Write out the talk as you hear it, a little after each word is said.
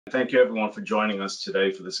Thank you everyone for joining us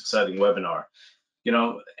today for this exciting webinar.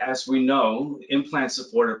 As we know,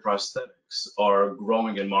 implant-supported prosthetics are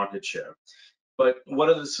growing in market share. But what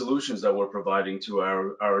are the solutions that we're providing to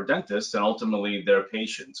our dentists and ultimately their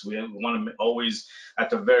patients? We want to always, at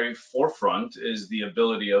the very forefront, is the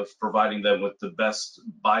ability of providing them with the best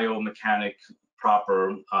biomechanic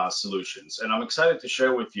proper solutions. And I'm excited to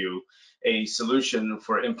share with you a solution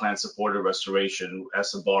for implant-supported restoration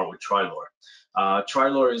as a bar with TriLor.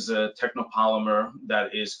 TriLor is a techno-polymer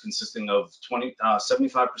that is consisting of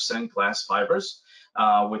 75% glass fibers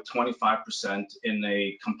with 25% in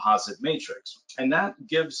a composite matrix. And that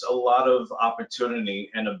gives a lot of opportunity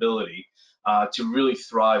and ability to really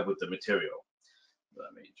thrive with the material.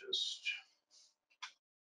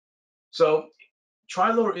 So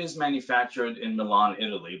TriLor is manufactured in Milan,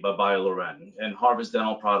 Italy by BioLoren, and Harvest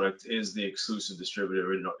Dental Product is the exclusive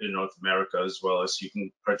distributor in North America, as well as you can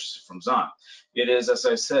purchase it from Zahn. It is, as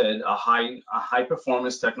I said, a high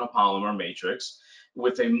performance techno-polymer matrix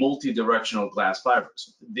with a multi-directional glass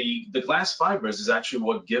fibers. The glass fibers is actually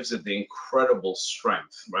what gives it the incredible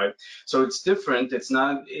strength, right? So it's different. It's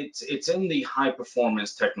in the high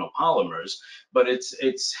performance techno-polymers, but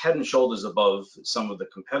it's head and shoulders above some of the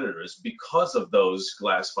competitors because of those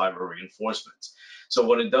glass fiber reinforcements. So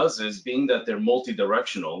what it does is, being that they're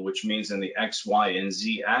multi-directional, which means in the X, Y, and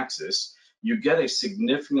Z axis, you get a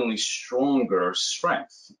significantly stronger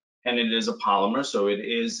strength. And it is a polymer, so it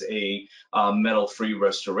is a metal-free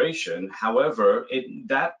restoration. However,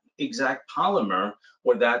 that exact polymer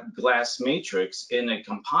or that glass matrix in a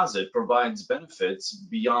composite provides benefits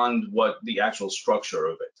beyond what the actual structure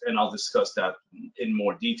of it. And I'll discuss that in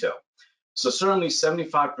more detail. So certainly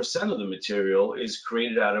 75% of the material is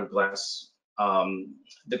created out of glass,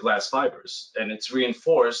 the glass fibers, and it's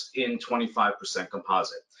reinforced in 25%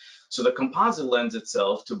 composite. So the composite lends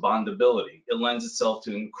itself to bondability. It lends itself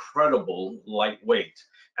to incredible lightweight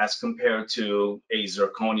as compared to a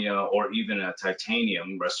zirconia or even a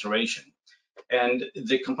titanium restoration. And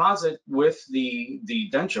the composite with the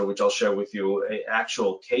denture, which I'll share with you,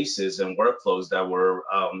 actual cases and workflows that were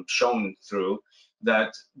shown through,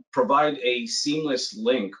 that provide a seamless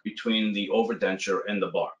link between the overdenture and the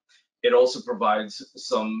bar. It also provides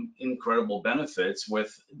some incredible benefits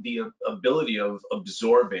with the ability of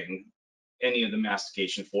absorbing any of the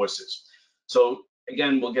mastication forces. So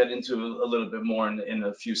again, we'll get into a little bit more in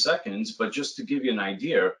a few seconds, but just to give you an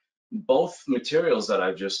idea, both materials that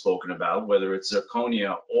I've just spoken about, whether it's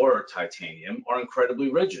zirconia or titanium, are incredibly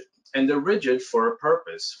rigid. And they're rigid for a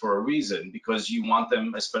purpose, for a reason, because you want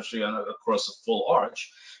them, especially across a full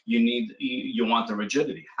arch, you want the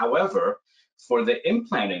rigidity. However, for the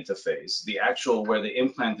implant interface, the actual where the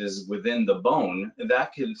implant is within the bone,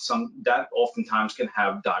 that oftentimes can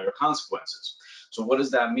have dire consequences. So what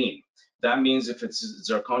does that mean? That means if it's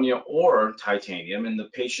zirconia or titanium and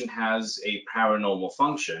the patient has a paranormal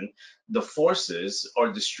function, the forces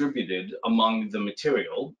are distributed among the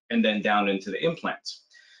material and then down into the implants.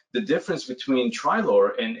 The difference between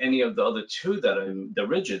TriLor and any of the other two that are the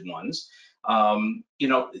rigid ones,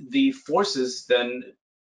 the forces then,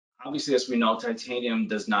 obviously, as we know, titanium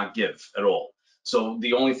does not give at all. So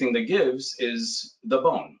the only thing that gives is the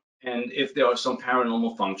bone. And if there are some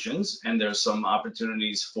paranormal functions and there's some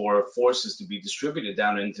opportunities for forces to be distributed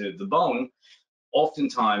down into the bone,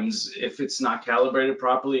 oftentimes, if it's not calibrated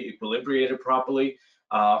properly, equilibrated properly,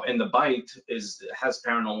 and the bite has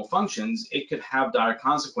paranormal functions, it could have dire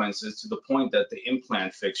consequences to the point that the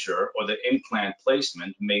implant fixture or the implant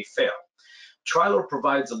placement may fail. TriLor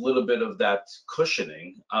provides a little bit of that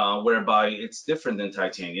cushioning, whereby it's different than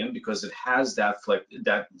titanium because it has that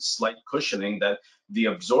slight cushioning that the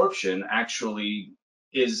absorption actually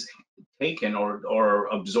is taken or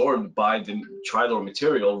absorbed by the TriLor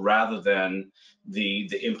material rather than the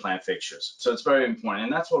implant fixtures. So it's very important,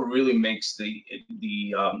 and that's what really makes the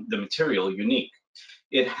material unique.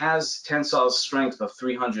 It has tensile strength of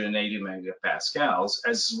 380 megapascals,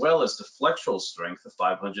 as well as the flexural strength of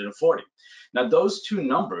 540. Now, those two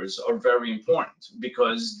numbers are very important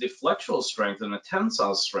because the flexural strength and the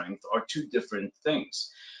tensile strength are two different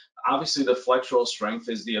things. Obviously, the flexural strength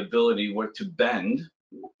is the ability to bend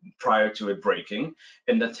prior to it breaking,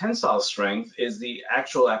 and the tensile strength is the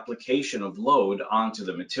actual application of load onto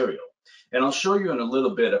the material. And I'll show you in a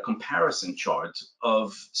little bit a comparison chart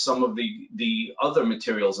of some of the other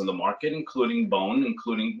materials in the market, including bone,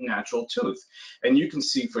 including natural tooth. And you can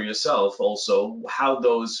see for yourself also how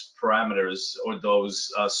those parameters or those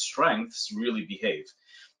strengths really behave.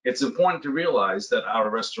 It's important to realize that our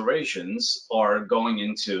restorations are going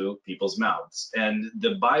into people's mouths, and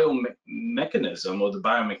the biomechanism or the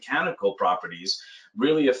biomechanical properties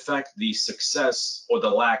really affect the success or the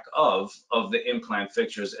lack of the implant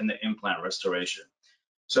fixtures and the implant restoration.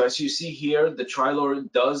 So as you see here, the TriLor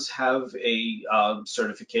does have a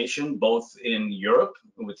certification both in Europe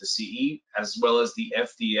with the CE as well as the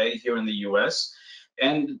FDA here in the US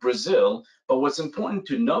and Brazil. But what's important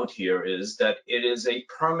to note here is that it is a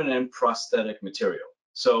permanent prosthetic material.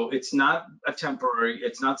 So it's not a temporary,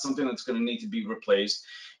 it's not something that's going to need to be replaced.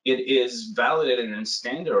 It is validated and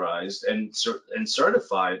standardized and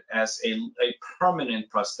certified as a permanent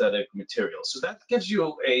prosthetic material. So that gives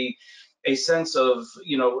you a sense of,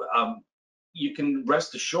 you can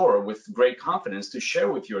rest assured with great confidence to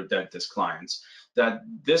share with your dentist clients that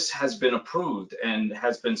this has been approved and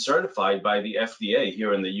has been certified by the FDA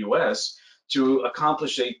here in the US to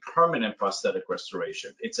accomplish a permanent prosthetic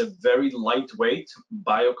restoration. It's a very lightweight,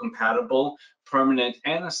 biocompatible, permanent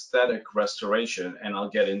and aesthetic restoration, and I'll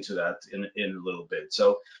get into that in a little bit.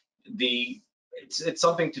 So it's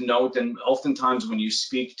something to note, and oftentimes when you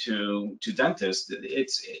speak to dentists,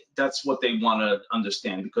 that's what they want to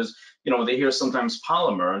understand, because they hear sometimes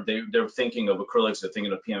polymer, they're thinking of acrylics, they're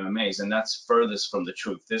thinking of PMMAs, and that's furthest from the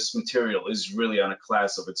truth. This material is really on a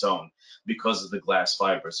class of its own because of the glass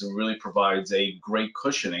fibers. It really provides a great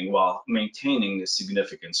cushioning while maintaining a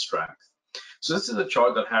significant strength. So this is a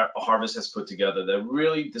chart that Harvest has put together that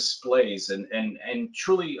really displays and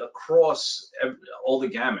truly across all the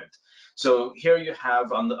gamut. So here you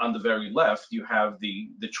have on the very left, you have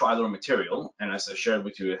the TriLor material, and as I shared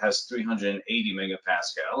with you, it has 380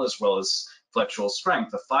 megapascal as well as flexural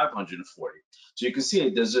strength of 540. So you can see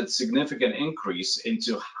there's a significant increase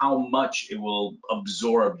into how much it will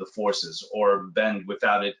absorb the forces or bend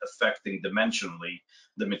without it affecting dimensionally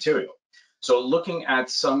the material. So looking at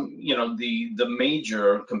some, the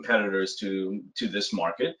major competitors to this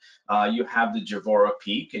market, you have the Javora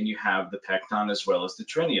Peak and you have the Pecton as well as the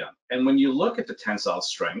Trinia. And when you look at the tensile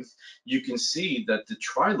strength, you can see that the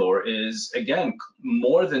TriLor is, again,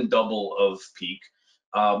 more than double of Peak,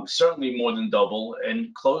 certainly more than double and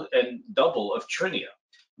double of Trinia.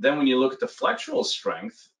 Then when you look at the flexural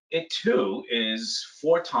strength, it too is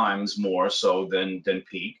 4 times more so than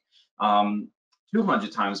Peak.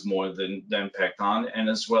 200 times more than Pecton, and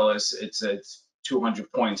as well as it's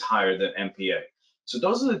 200 points higher than MPA. So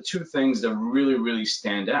those are the two things that really, really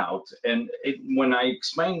stand out. And when I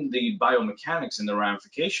explain the biomechanics and the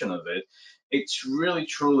ramification of it, it's really,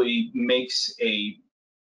 truly makes an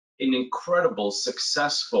incredible,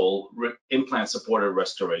 successful implant-supported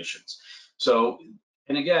restorations. So,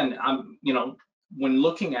 and again, when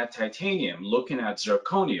looking at titanium, looking at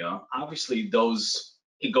zirconia, obviously it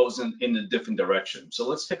goes in a different direction. So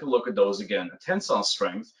let's take a look at those again. A tensile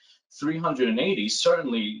strength, 380,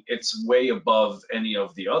 certainly it's way above any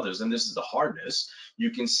of the others, and this is the hardness.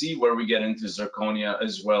 You can see where we get into zirconia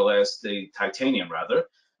as well as the titanium, rather,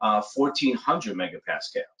 1400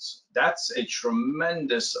 megapascals. That's a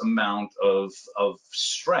tremendous amount of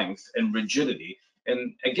strength and rigidity.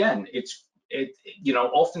 And again,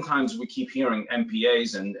 oftentimes we keep hearing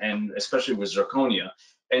MPAs and especially with zirconia.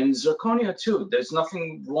 And zirconia too, there's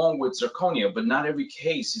nothing wrong with zirconia, but not every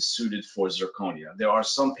case is suited for zirconia. There are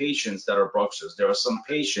some patients that are bruxers. There are some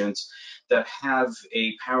patients that have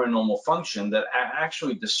a paranormal function that are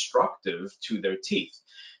actually destructive to their teeth.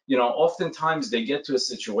 Oftentimes they get to a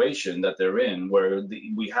situation that they're in where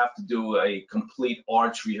we have to do a complete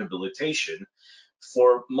arch rehabilitation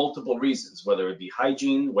for multiple reasons, whether it be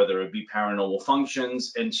hygiene, whether it be paranormal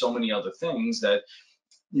functions, and so many other things that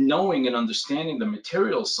knowing and understanding the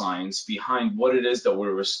material science behind what it is that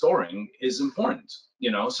we're restoring is important,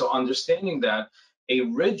 so understanding that a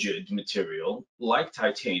rigid material like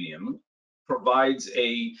titanium provides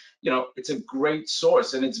it's a great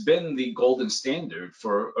source, and it's been the golden standard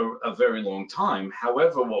for a very long time.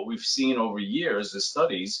 However, what we've seen over years is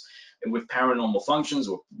studies with paranormal functions,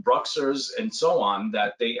 with bruxers and so on,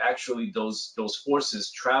 that they actually, those forces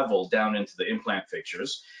travel down into the implant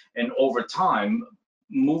fixtures, and over time,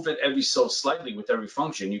 move it every so slightly with every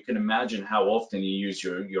function. You can imagine how often you use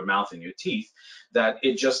your mouth and your teeth, that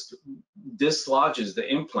it just dislodges the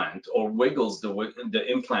implant or wiggles the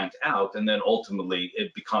implant out, and then ultimately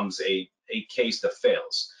it becomes a case that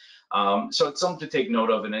fails. So it's something to take note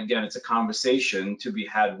of, and again, it's a conversation to be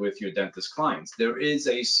had with your dentist clients. There is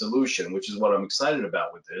a solution, which is what I'm excited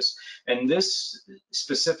about with this, and this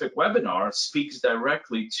specific webinar speaks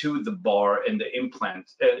directly to the bar and the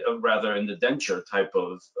implant, rather in the denture type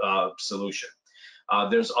of solution.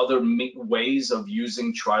 There's other ways of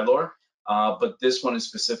using TriLor, but this one is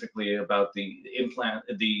specifically about the implant,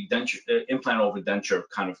 implant over denture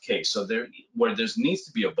kind of case. So where there needs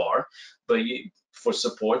to be a bar, but for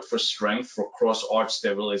support, for strength, for cross arch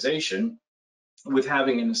stabilization, with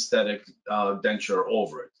having an aesthetic denture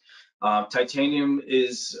over it. Titanium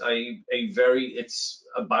is it's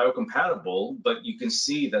a biocompatible, but you can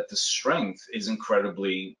see that the strength is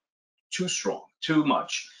incredibly too strong, too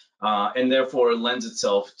much, and therefore it lends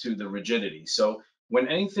itself to the rigidity. So when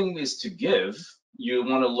anything is to give, you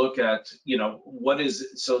want to look at,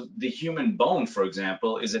 so the human bone, for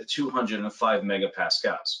example, is at 205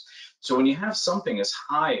 megapascals. So when you have something as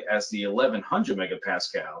high as the 1100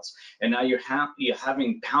 megapascals, and now you're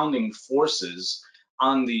having pounding forces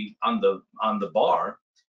on the bar,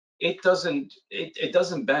 it doesn't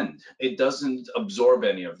bend. It doesn't absorb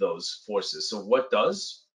any of those forces. So what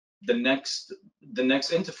does? The next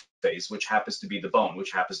interface, which happens to be the bone,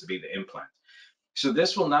 which happens to be the implant. So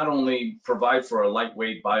this will not only provide for a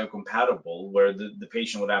lightweight biocompatible where the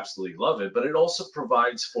patient would absolutely love it, but it also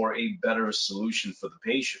provides for a better solution for the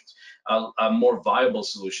patient, a more viable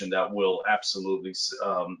solution that will absolutely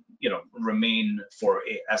remain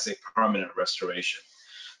as a permanent restoration.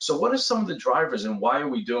 So what are some of the drivers and why are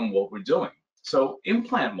we doing what we're doing? So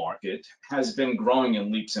implant market has been growing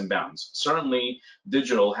in leaps and bounds. Certainly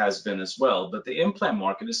digital has been as well, but the implant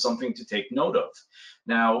market is something to take note of.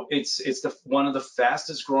 Now, it's one of the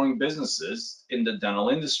fastest growing businesses in the dental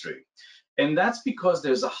industry. And that's because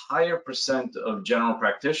there's a higher percent of general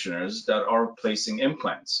practitioners that are placing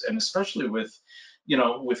implants. And especially with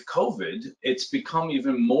COVID, it's become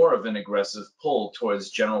even more of an aggressive pull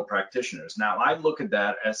towards general practitioners. Now, I look at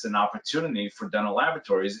that as an opportunity for dental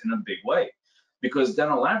laboratories in a big way, because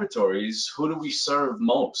dental laboratories, who do we serve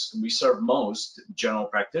most? We serve most general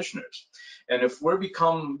practitioners. And if we're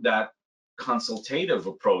become that consultative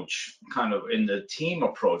approach, kind of in the team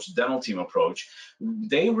approach, dental team approach,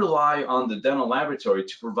 they rely on the dental laboratory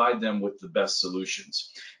to provide them with the best solutions.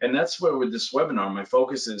 And that's where with this webinar, my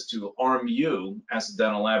focus is to arm you as a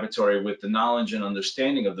dental laboratory with the knowledge and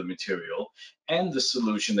understanding of the material and the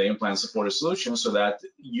solution, the implant supported solution, so that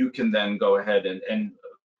you can then go ahead and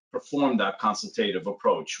perform that consultative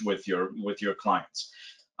approach with your clients.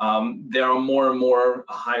 There are more and more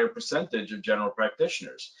a higher percentage of general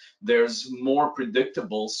practitioners. There's more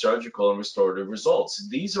predictable surgical and restorative results.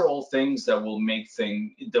 These are all things that will make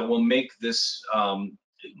this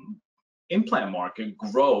implant market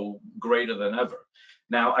grow greater than ever.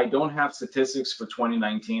 Now, I don't have statistics for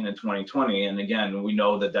 2019 and 2020, and again, we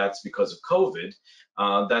know that that's because of COVID.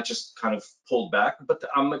 That just kind of pulled back, but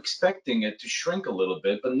I'm expecting it to shrink a little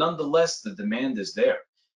bit, but nonetheless, the demand is there.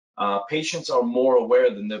 Patients are more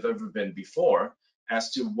aware than they've ever been before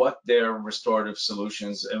as to what their restorative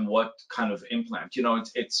solutions and what kind of implant.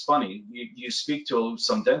 It's funny, you speak to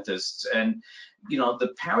some dentists and,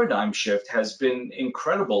 the paradigm shift has been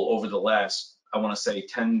incredible over the last, I want to say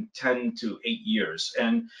 10 to 8 years.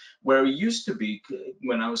 And where it used to be,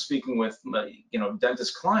 when I was speaking with,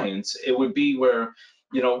 dentist clients, it would be where,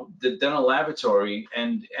 the dental laboratory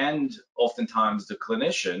and oftentimes the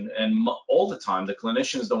clinician, and all the time the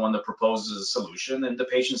clinician is the one that proposes a solution, and the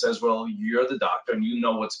patient says, well, you're the doctor and you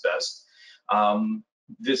know what's best.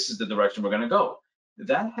 This is the direction we're going to go.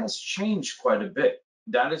 That has changed quite a bit.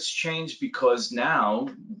 That has changed because now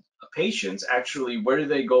patients actually, where do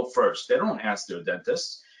they go first? They don't ask their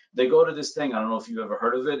dentist. They go to this thing, I don't know if you've ever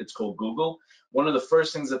heard of it, it's called Google. One of the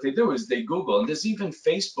first things that they do is they Google, and there's even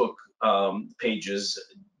Facebook pages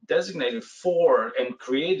designated for and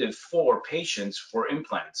created for patients for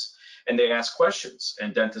implants. And they ask questions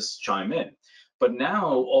and dentists chime in. But now,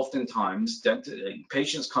 oftentimes,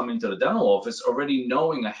 patients come into the dental office already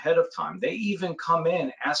knowing ahead of time. They even come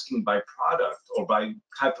in asking by product or by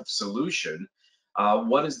type of solution,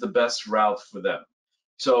 what is the best route for them.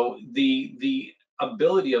 So the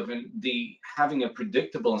ability of having a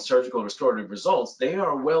predictable and surgical restorative results, they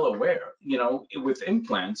are well aware. With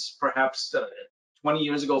implants, perhaps 20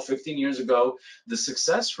 years ago, 15 years ago, the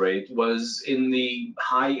success rate was in the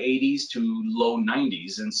high 80s to low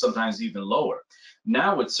 90s, and sometimes even lower.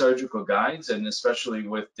 Now with surgical guides, and especially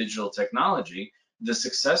with digital technology, the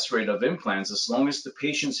success rate of implants, as long as the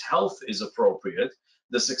patient's health is appropriate,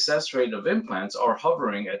 the success rate of implants are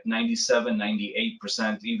hovering at 97,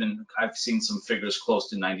 98%, even I've seen some figures close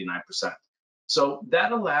to 99%. So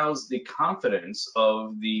that allows the confidence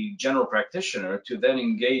of the general practitioner to then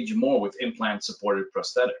engage more with implant-supported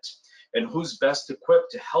prosthetics. And who's best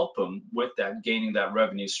equipped to help them with that, gaining that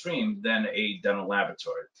revenue stream, than a dental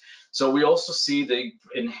laboratory. So we also see the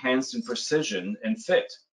enhanced in precision and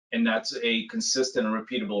fit, and that's a consistent and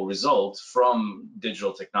repeatable result from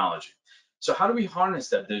digital technology. So how do we harness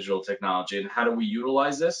that digital technology, and how do we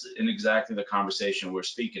utilize this in exactly the conversation we're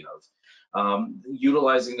speaking of?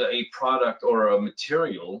 Utilizing a product or a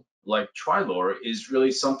material like TriLor is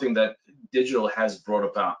really something that digital has brought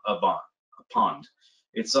upon pond.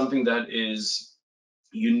 It's something that is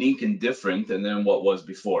unique and different than what was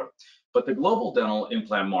before. But the global dental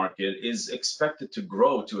implant market is expected to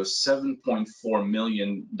grow to a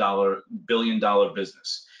 $7.4 billion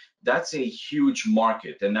business. That's a huge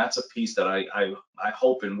market, and that's a piece that I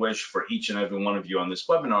hope and wish for each and every one of you on this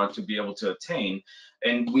webinar to be able to attain.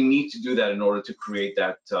 And we need to do that in order to create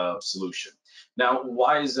that solution. Now,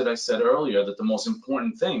 why is it I said earlier that the most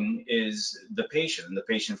important thing is the patient, and the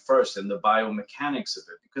patient first, and the biomechanics of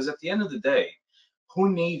it? Because at the end of the day, who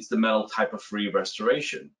needs the metal type of free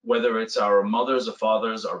restoration? Whether it's our mothers or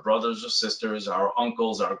fathers, our brothers or sisters, our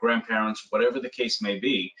uncles, our grandparents, whatever the case may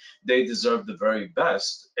be, they deserve the very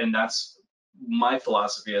best. And that's my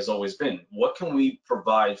philosophy has always been, what can we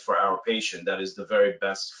provide for our patient that is the very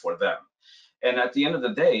best for them? And at the end of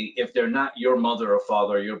the day, if they're not your mother or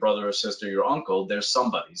father, your brother or sister, your uncle, they're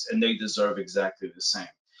somebody's, and they deserve exactly the same.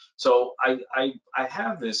 So I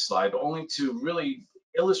have this slide only to really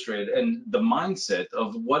illustrate and the mindset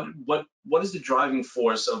of what is the driving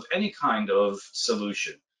force of any kind of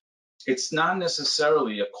solution. It's not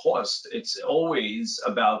necessarily a cost. It's always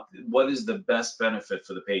about what is the best benefit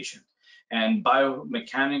for the patient. And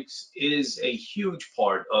biomechanics is a huge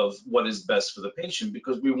part of what is best for the patient,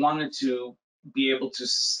 because we wanted to be able to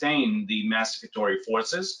sustain the masticatory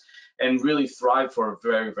forces and really thrive for a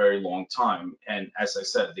very, very long time. And as I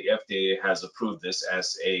said, the FDA has approved this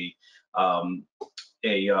as a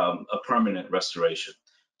permanent restoration.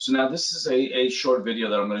 So now this is a short video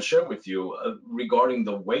that I'm going to share with you regarding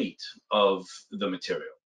the weight of the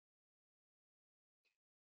material.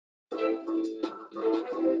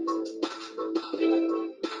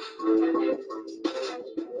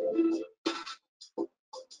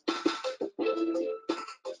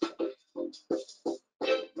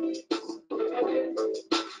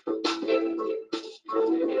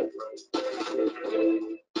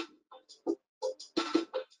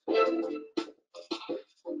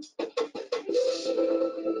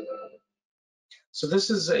 So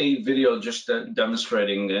this is a video just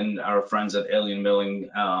demonstrating, and our friends at Alien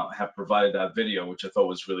Milling have provided that video, which I thought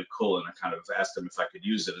was really cool, and I kind of asked them if I could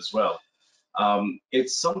use it as well.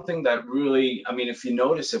 It's something that really, I mean, if you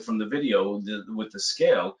notice it from the video with the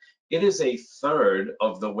scale, it is a third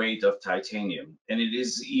of the weight of titanium, and it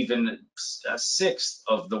is even a sixth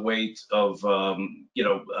of the weight of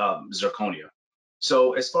zirconia.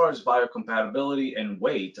 So as far as biocompatibility and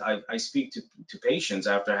weight, I speak to patients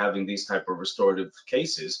after having these type of restorative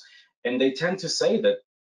cases, and they tend to say that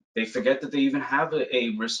they forget that they even have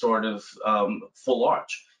a restorative full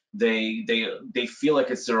arch. They feel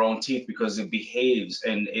like it's their own teeth because it behaves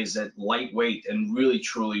and is at lightweight and really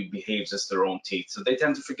truly behaves as their own teeth. So they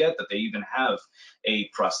tend to forget that they even have a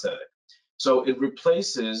prosthetic. So it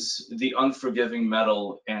replaces the unforgiving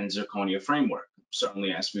metal and zirconia framework,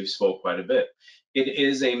 certainly as we spoke quite a bit. It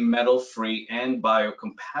is a metal-free and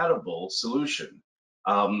biocompatible solution.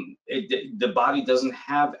 The body doesn't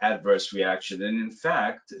have adverse reaction, and in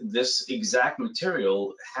fact, this exact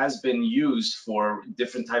material has been used for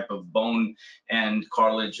different type of bone and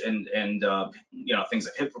cartilage and things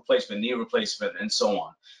like hip replacement, knee replacement, and so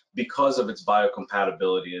on, because of its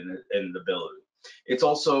biocompatibility and ability. It's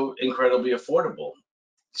also incredibly affordable.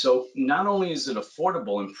 So not only is it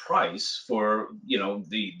affordable in price for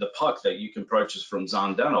the puck that you can purchase from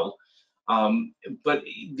Zahn Dental, but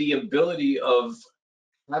the ability of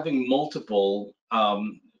having multiple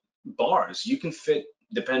bars, you can fit,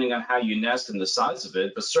 depending on how you nest and the size of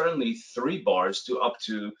it, but certainly 3 bars to up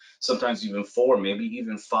to sometimes even 4, maybe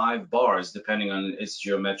even 5 bars, depending on its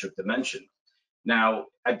geometric dimension. Now,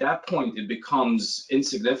 at that point, it becomes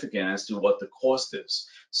insignificant as to what the cost is.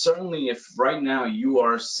 Certainly, if right now you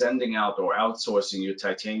are sending out or outsourcing your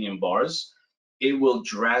titanium bars, it will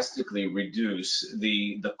drastically reduce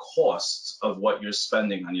the costs of what you're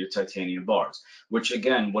spending on your titanium bars, which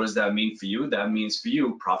again, what does that mean for you? That means for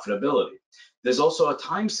you profitability. There's also a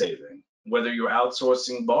time saving, whether you're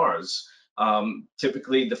outsourcing bars.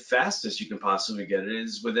 Typically, the fastest you can possibly get it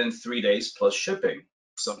is within 3 days plus shipping,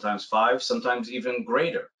 sometimes 5, sometimes even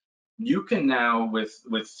greater. You can now, with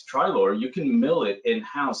TriLor, you can mill it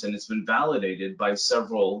in-house, and it's been validated by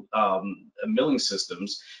several milling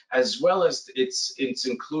systems, as well as it's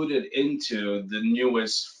included into the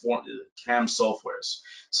newest CAM softwares.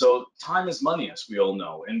 So time is money, as we all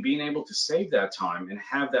know, and being able to save that time and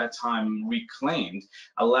have that time reclaimed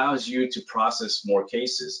allows you to process more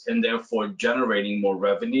cases, and therefore generating more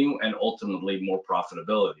revenue and ultimately more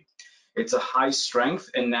profitability. It's a high strength,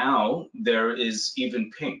 and now there is even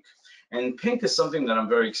pink. And pink is something that I'm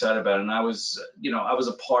very excited about, and I was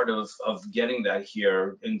a part of getting that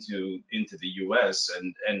here into the U.S.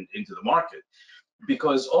 and into the market.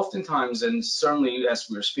 because oftentimes, and certainly as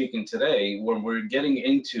we're speaking today, when we're getting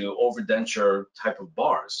into overdenture type of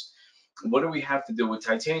bars, what do we have to do with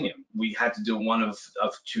titanium? We had to do one of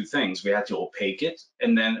two things. We had to opaque it,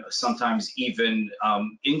 and then sometimes even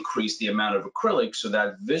increase the amount of acrylic so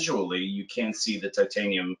that visually you can't see the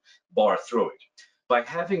titanium bar through it. By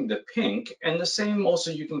having the pink, and the same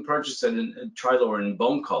also you can purchase it in TriLor in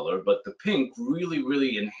bone color, but the pink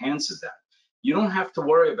really enhances that. You don't have to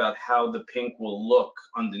worry about how the pink will look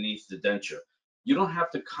underneath the denture. You don't have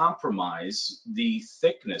to compromise the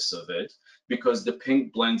thickness of it because the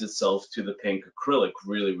pink blends itself to the pink acrylic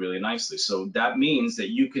really nicely. So that means that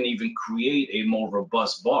you can even create a more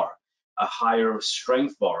robust bar, a higher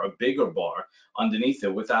strength bar, a bigger bar underneath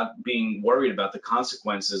it without being worried about the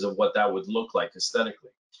consequences of what that would look like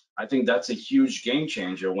aesthetically. I think that's a huge game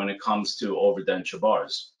changer when it comes to overdenture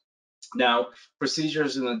bars. Now,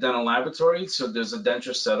 procedures in the dental laboratory, so there's a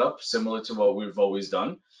denture setup similar to what we've always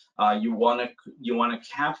done. You want to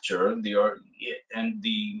capture the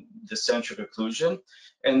centric occlusion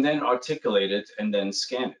and then articulate it and then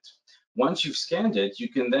scan it. Once you've scanned it, you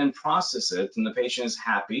can then process it and the patient is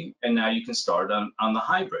happy, and now you can start on the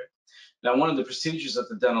hybrid. Now, one of the procedures at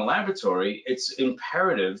the dental laboratory, it's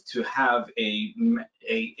imperative to have a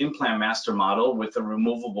implant master model with a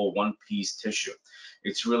removable one-piece tissue.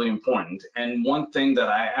 It's really important. And one thing that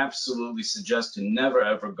I absolutely suggest to never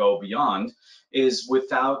ever go beyond is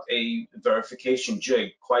without a verification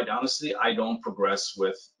jig. Quite honestly, I don't progress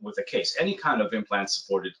with a case, any kind of implant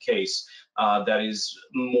supported case that is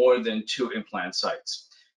more than 2 implant sites.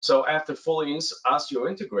 So after fully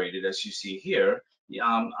osseointegrated, as you see here,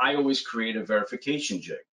 I always create a verification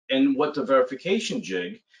jig. And what the verification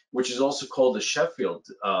jig, which is also called the Sheffield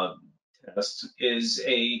test, is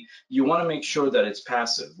you want to make sure that it's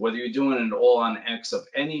passive. Whether you're doing an all-on X of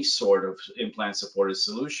any sort of implant supported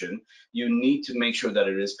solution, you need to make sure that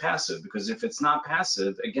it is passive, because if it's not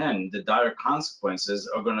passive, again, the dire consequences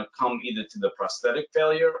are going to come either to the prosthetic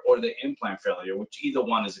failure or the implant failure, which either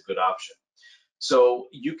one is a good option. So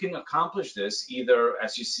you can accomplish this either,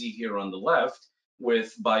 as you see here on the left,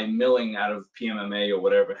 by milling out of PMMA or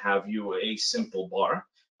whatever have you, a simple bar,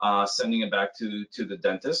 sending it back to the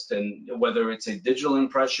dentist. And whether it's a digital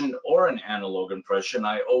impression or an analog impression,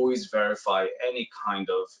 I always verify any kind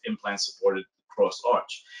of implant supported cross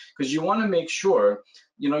arch, because you want to make sure,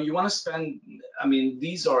 you want to spend, I mean,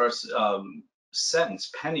 these are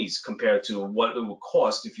cents, pennies compared to what it will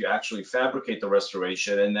cost if you actually fabricate the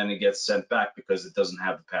restoration and then it gets sent back because it doesn't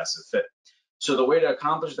have a passive fit. So the way to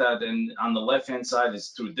accomplish that, and on the left-hand side is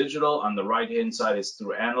through digital, on the right-hand side is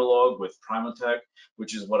through analog with Primatech,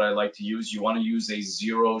 which is what I like to use. You want to use a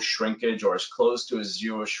zero shrinkage or as close to a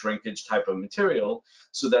zero shrinkage type of material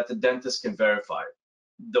so that the dentist can verify it.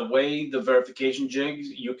 The way the verification jig,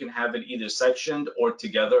 you can have it either sectioned or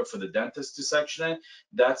together for the dentist to section it.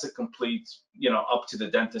 That's a complete, up to the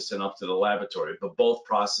dentist and up to the laboratory, but both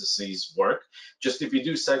processes work. Just if you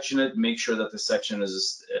do section it, make sure that the sectioning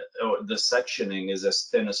is as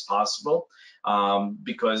thin as possible,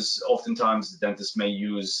 because oftentimes the dentist may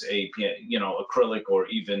use acrylic or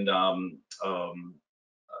even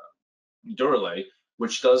Duralay,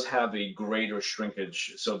 which does have a greater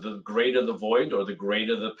shrinkage. So the greater the void or the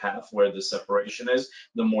greater the path where the separation is,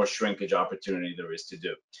 the more shrinkage opportunity there is to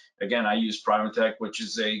do. Again, I use Primatech, which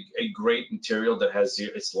is a great material that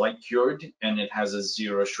it's light cured and it has a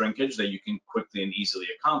zero shrinkage that you can quickly and easily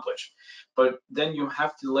accomplish. But then you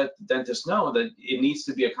have to let the dentist know that it needs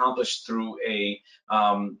to be accomplished through a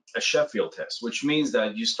Sheffield test, which means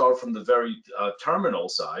that you start from the very terminal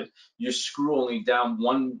side, you screw only down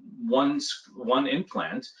one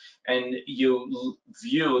implant, and you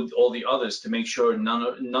view all the others to make sure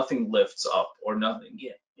nothing lifts up or nothing.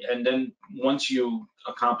 And then once you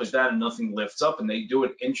accomplish that and nothing lifts up, and they do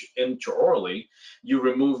it intraorally, you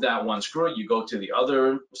remove that one screw, you go to the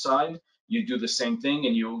other side, you do the same thing,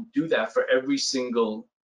 and you do that for every single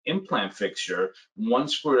implant fixture, one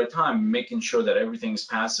screw at a time, making sure that everything's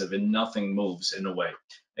passive and nothing moves in a way.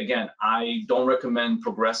 Again, I don't recommend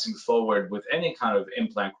progressing forward with any kind of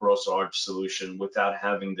implant cross arch solution without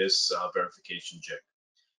having this verification jig.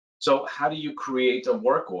 So how do you create a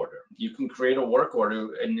work order? You can create a work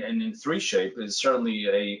order in 3Shape. It's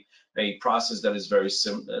certainly a process that is very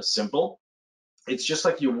simple. It's just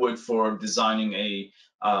like you would for designing a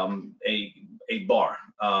bar.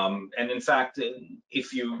 And in fact,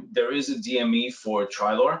 there is a DME for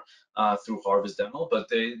TriLor through Harvest Dental,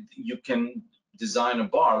 but you can design a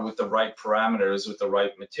bar with the right parameters, with the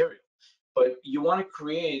right material. but you want to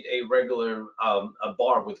create a regular a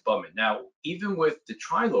bar with abutment. Now, even with the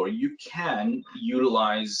TriLor, you can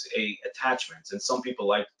utilize a attachment, and some people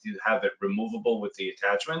like to have it removable with the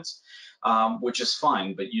attachments, which is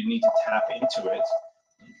fine, but you need to tap into it.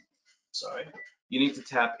 Sorry, you need to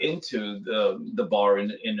tap into the bar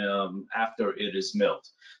after it is milled.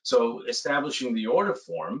 So establishing the order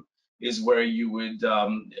form is where you would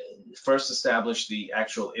first establish the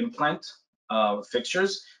actual implant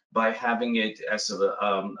fixtures by having it as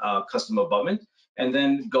a custom abutment, and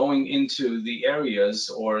then going into the areas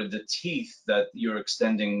or the teeth that you're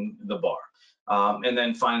extending the bar. And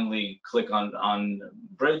then finally click on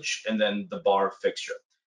bridge and then the bar fixture.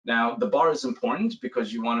 Now, the bar is important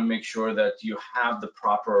because you want to make sure that you have the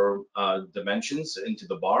proper dimensions into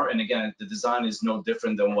the bar. And again, the design is no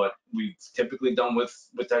different than what we've typically done with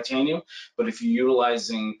titanium. But if you're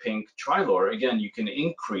utilizing pink TriLor, again, you can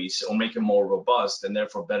increase or make it more robust and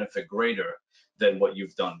therefore benefit greater than what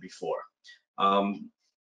you've done before.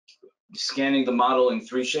 Scanning the model in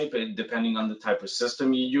 3Shape, depending on the type of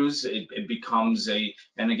system you use, it becomes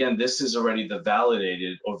and again, this is already the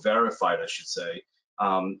validated or verified, I should say,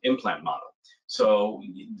 implant model. So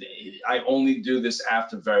I only do this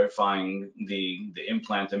after verifying the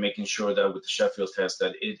implant and making sure that with the Sheffield test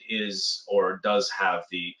that it is or does have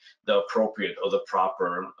the appropriate or the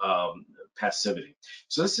proper passivity.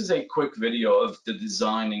 So this is a quick video of the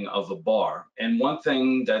designing of a bar. And one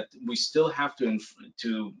thing that we still have to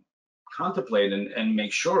contemplate and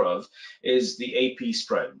make sure of is the AP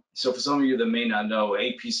spread. So for some of you that may not know,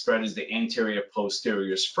 AP spread is the anterior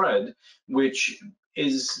posterior spread, which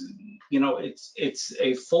is, it's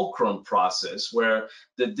a fulcrum process where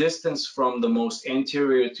the distance from the most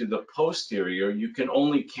anterior to the posterior, you can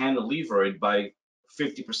only cantilever it by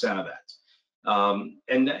 50% of that.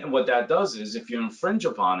 And then what that does is if you infringe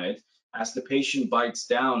upon it, as the patient bites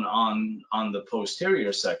down on the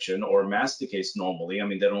posterior section or masticates normally, I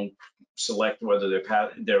mean, they don't select whether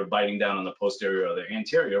they're biting down on the posterior or the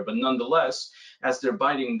anterior, but nonetheless, as they're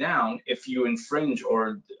biting down, if you infringe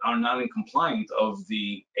or are not in compliance of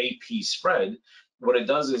the AP spread, what it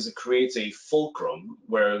does is it creates a fulcrum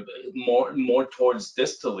where more towards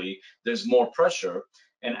distally, there's more pressure.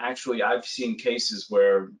 And actually, I've seen cases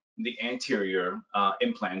where the anterior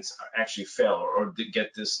implants actually fail or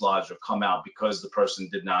get dislodged or come out because the person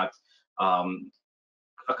did not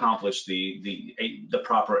accomplish the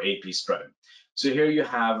proper AP spread. So here you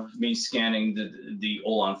have me scanning the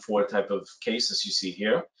Olon 4 type of case, as you see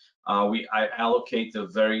here. I allocate the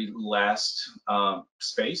very last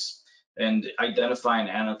space and identify and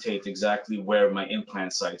annotate exactly where my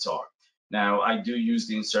implant sites are. Now, I do use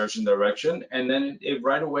the insertion direction, and then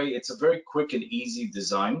right away, it's a very quick and easy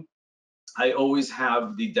design. I always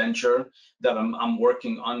have the denture that I'm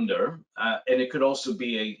working under, and it could also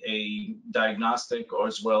be a diagnostic or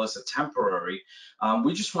as well as a temporary.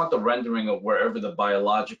 We just want the rendering of wherever the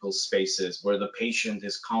biological space is, where the patient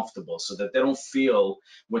is comfortable, so that they don't feel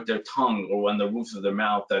with their tongue or on the roof of their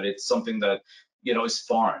mouth that it's something that is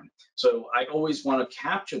foreign. So I always want to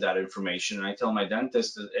capture that information, and I tell my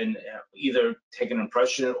dentist and either take an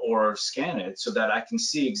impression or scan it so that I can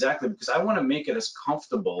see exactly, because I want to make it as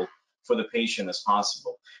comfortable for the patient as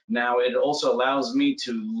possible. Now, it also allows me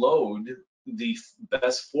to load the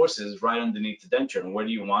best forces right underneath the denture. And where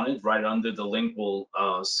do you want it? Right under the lingual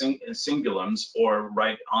cingulums or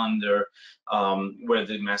right under where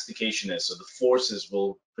the mastication is. So the forces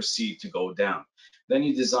will proceed to go down. Then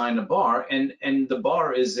you design a bar, and the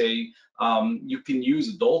bar is you can use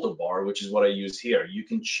a Dolder bar, which is what I use here. You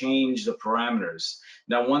can change the parameters.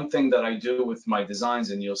 Now, one thing that I do with my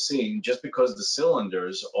designs, and you'll see, just because the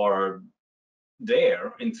cylinders are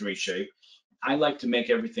there in 3Shape, I like to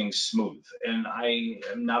make everything smooth, and I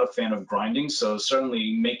am not a fan of grinding, so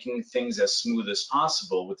certainly making things as smooth as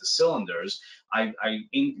possible with the cylinders, I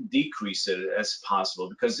decrease it as possible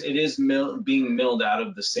because it is being milled out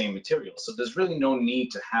of the same material. So there's really no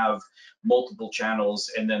need to have multiple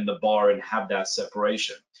channels and then the bar and have that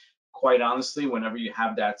separation. Quite honestly, whenever you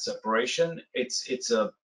have that separation, it's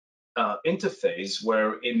a interface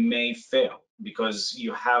where it may fail because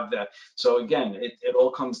you have that. So again, it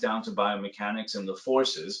all comes down to biomechanics and the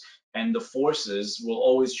forces will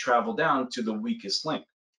always travel down to the weakest link.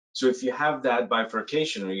 So if you have that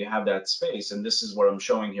bifurcation or you have that space, and this is what I'm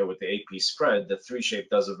showing here with the AP spread, the 3Shape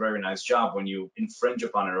does a very nice job. When you infringe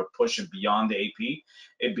upon it or push it beyond the AP,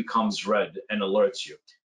 it becomes red and alerts you.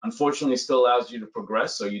 Unfortunately, it still allows you to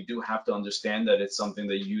progress, so you do have to understand that it's something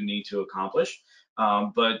that you need to accomplish.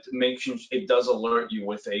 But make sure it does alert you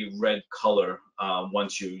with a red color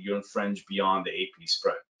once you infringe beyond the AP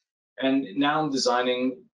spread. And now I'm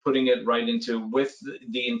designing putting it right into with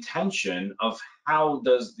the intention of how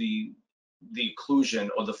does the occlusion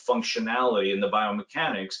or the functionality and the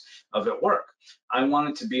biomechanics of it work. I want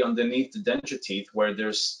it to be underneath the denture teeth where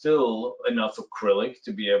there's still enough acrylic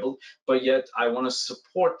to be able, but yet I want to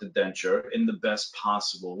support the denture in the best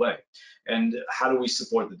possible way. And how do we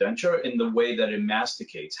support the denture? In the way that it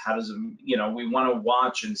masticates. How does it, we want to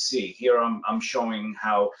watch and see. Here I'm showing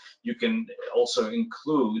how you can also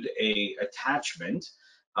include a attachment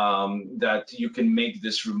that you can make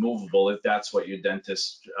this removable if that's what your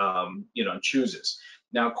dentist chooses.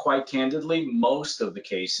 Now, quite candidly, most of the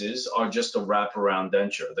cases are just a wraparound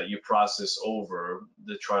denture that you process over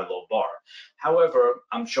the TriLor bar. However,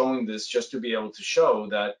 I'm showing this just to be able to show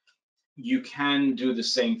that you can do the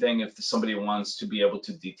same thing if somebody wants to be able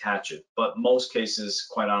to detach it. But most cases,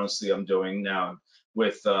 quite honestly, I'm doing now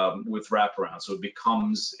with wraparound, so it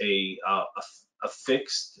becomes a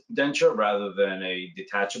fixed denture rather than a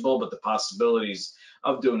detachable. But the possibilities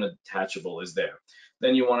of doing a detachable is there.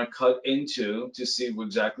 Then you want to cut into to see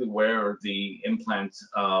exactly where the implant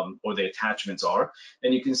or the attachments are.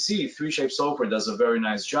 And you can see 3Shape Software does a very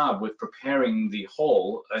nice job with preparing the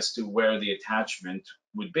hole as to where the attachment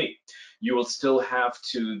would be. You will still have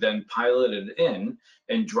to then pilot it in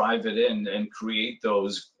and drive it in and create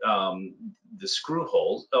those the screw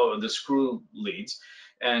holes or the screw leads,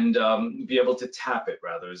 and be able to tap it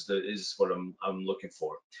rather is what I'm looking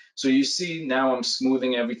for. So you see now I'm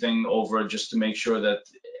smoothing everything over just to make sure that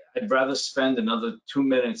I'd rather spend another 2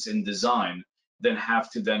 minutes in design than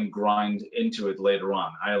have to then grind into it later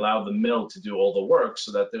on. I allow the mill to do all the work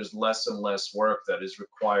so that there's less and less work that is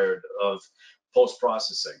required of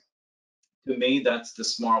post-processing. To me, that's the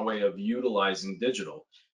smart way of utilizing digital.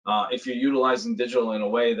 If you're utilizing digital in a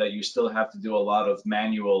way that you still have to do a lot of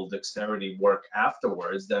manual dexterity work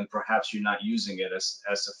afterwards, then perhaps you're not using it as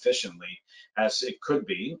efficiently as it could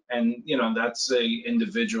be. And that's a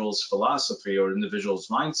individual's philosophy or individual's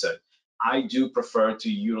mindset. I do prefer to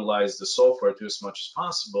utilize the software to as much as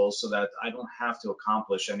possible so that I don't have to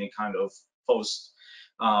accomplish any kind of post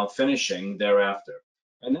finishing thereafter.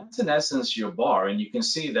 And that's in essence your bar. And you can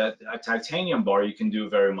see that a titanium bar, you can do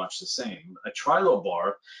very much the same. A TriLor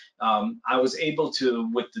bar, I was able to,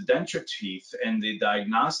 with the denture teeth and the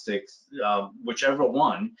diagnostic, whichever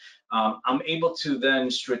one, I'm able to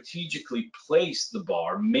then strategically place the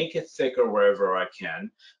bar, make it thicker wherever I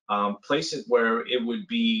can, place it where it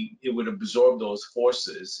would absorb those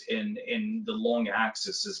forces in the long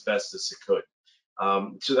axis as best as it could.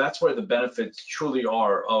 So that's where the benefits truly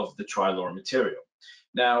are of the TriLor material.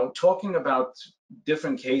 Now, talking about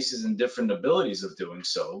different cases and different abilities of doing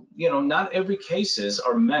so, not every cases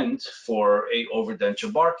are meant for a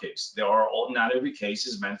overdenture bar case. Not every case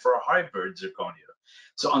is meant for a hybrid zirconia.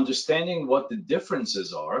 So understanding what the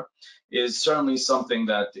differences are is certainly something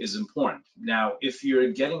that is important. Now, if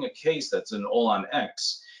you're getting a case that's an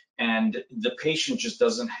all-on-X and the patient just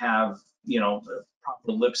doesn't have,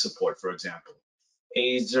 proper lip support, for example,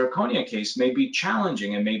 a zirconia case may be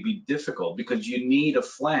challenging and may be difficult because you need a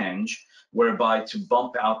flange whereby to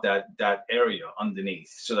bump out that area underneath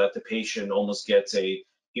so that the patient almost gets a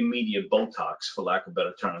immediate Botox, for lack of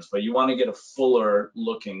better terms. But you want to get a fuller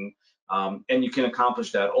looking, and you can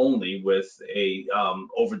accomplish that only with a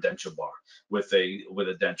overdenture bar, with a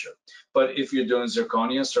denture. But if you're doing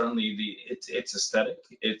zirconia, certainly it's aesthetic.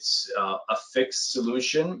 It's a fixed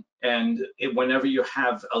solution, and whenever you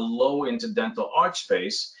have a low interdental arch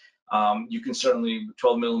space, you can certainly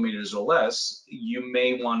 12 millimeters or less. You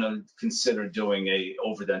may want to consider doing a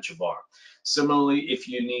overdenture bar. Similarly, if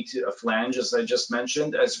you need a flange, as I just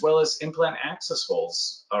mentioned, as well as implant access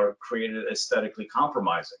holes are created aesthetically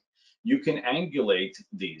compromising. You can angulate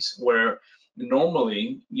these where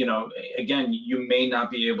normally, again, you may not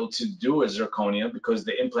be able to do a zirconia because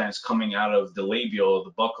the implant is coming out of the labial or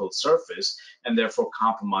the buccal surface and therefore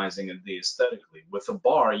compromising the aesthetically. With a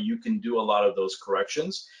bar, you can do a lot of those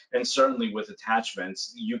corrections, and certainly with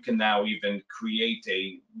attachments, you can now even create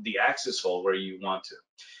the access hole where you want to.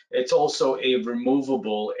 It's also a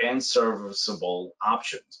removable and serviceable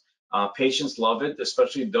option. Patients love it,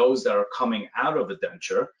 especially those that are coming out of a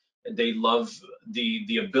denture. They love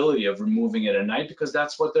the ability of removing it at night because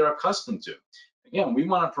that's what they're accustomed to. Again, we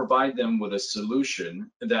want to provide them with a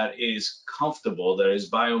solution that is comfortable, that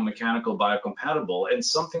is biomechanical, biocompatible, and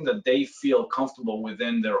something that they feel comfortable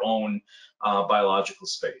within their own biological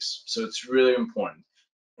space. So it's really important.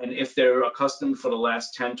 And if they're accustomed for the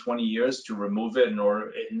last 10, 20 years to remove it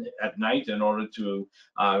at night in order to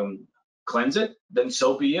cleanse it, then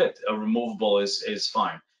so be it. A removable is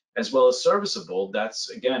fine. As well as serviceable, that's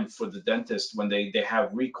again for the dentist when they have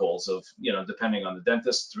recalls of, depending on the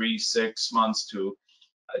dentist, 3, 6 months to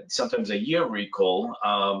sometimes a year recall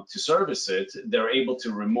to service it, they're able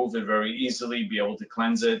to remove it very easily, be able to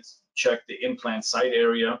cleanse it, check the implant site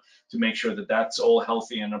area to make sure that that's all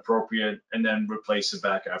healthy and appropriate, and then replace it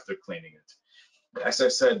back after cleaning it. As I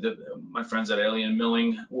said, my friends at Alien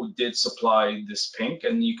Milling did supply this pink,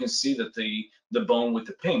 and you can see that the bone with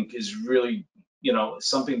the pink is really,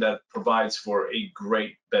 something that provides for a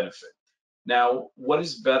great benefit. Now, what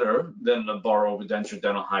is better than a bar overdenture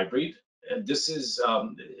dental hybrid? This is,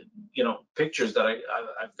 pictures that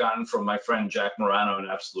I've gotten from my friend Jack Morano in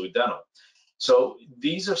Absolute Dental. So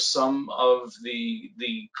these are some of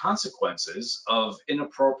the consequences of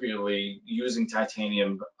inappropriately using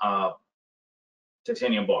titanium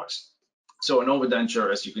bars. So an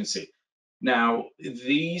overdenture, as you can see. Now,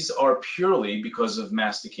 these are purely because of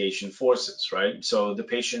mastication forces, right? So the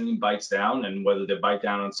patient bites down, and whether they bite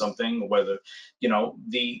down on something, whether,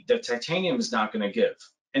 the titanium is not going to give.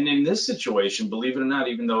 And in this situation, believe it or not,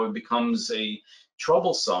 even though it becomes a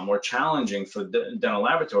troublesome or challenging for dental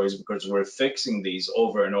laboratories because we're fixing these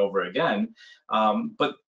over and over again,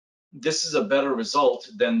 but this is a better result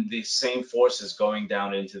than the same forces going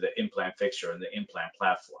down into the implant fixture and the implant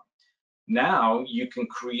platform. Now you can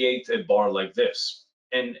create a bar like this.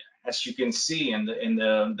 And as you can see in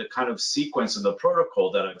the kind of sequence of the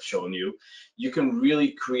protocol that I've shown you, you can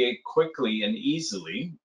really create quickly and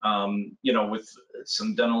easily, with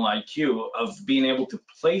some dental IQ, of being able to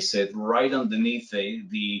place it right underneath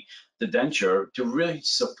the denture to really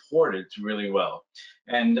support it really well.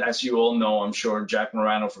 And as you all know, I'm sure Jack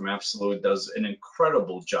Morano from Absolute does an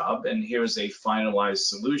incredible job. And here's a finalized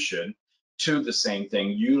solution to the same thing,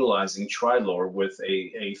 utilizing TriLor with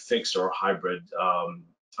a fixed or hybrid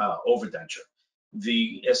overdenture.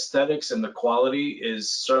 The aesthetics and the quality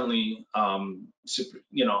is certainly,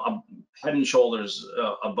 head and shoulders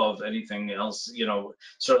above anything else.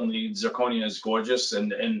 Certainly zirconia is gorgeous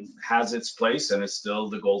and has its place, and it's still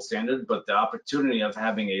the gold standard. But the opportunity of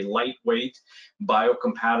having a lightweight,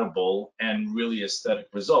 biocompatible, and really aesthetic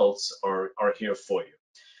results are here for you.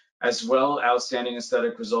 As well, outstanding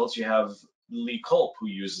aesthetic results, you have Lee Culp, who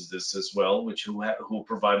uses this as well, who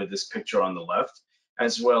provided this picture on the left,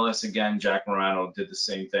 as well as, again, Jack Morano did the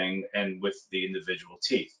same thing, and with the individual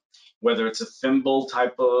teeth. Whether it's a thimble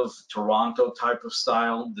type of, Toronto type of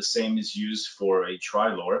style, the same is used for a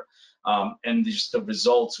TriLor. And just the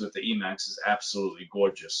results with the Emax is absolutely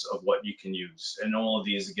gorgeous of what you can use. And all of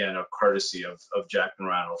these, again, are courtesy of Jack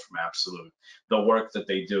Morano from Absolute. The work that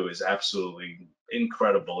they do is absolutely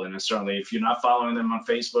incredible. And certainly, if you're not following them on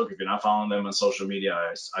Facebook, if you're not following them on social media,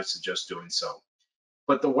 I suggest doing so.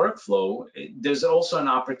 But the workflow, there's also an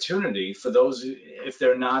opportunity for those, if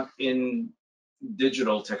they're not in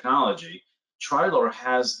digital technology. TriLor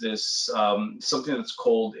has this something that's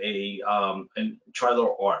called a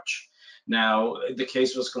TriLor arch. Now, the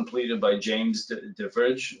case was completed by James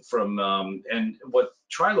DeVerge from, and what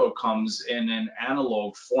TriLor comes in an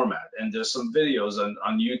analog format, and there's some videos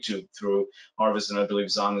on YouTube through Harvest and I believe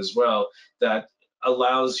Zahn as well, that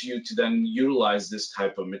allows you to then utilize this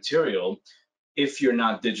type of material if you're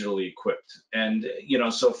not digitally equipped. And,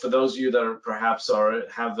 so for those of you that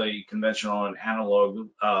have a conventional and analog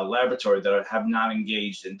laboratory that have not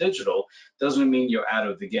engaged in digital, doesn't mean you're out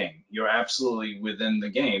of the game. You're absolutely within the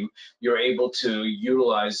game. You're able to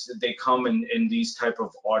utilize, they come in these type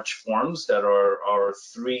of arch forms that are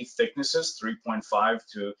three thicknesses, 3.5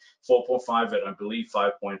 to 4.5, and I believe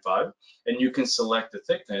 5.5. And you can select the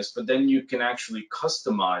thickness, but then you can actually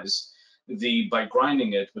customize by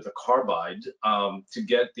grinding it with a carbide to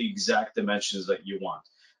get the exact dimensions that you want.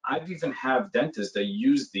 I've even have dentists that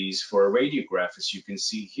use these for a radiograph, as you can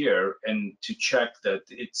see here, and to check that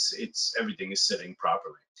everything is sitting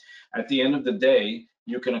properly. At the end of the day,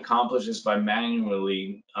 you can accomplish this by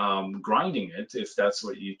manually grinding it, if that's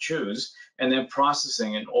what you choose, and then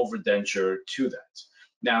processing an overdenture to that.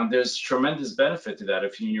 Now, there's tremendous benefit to that.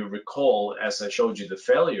 If you recall, as I showed you the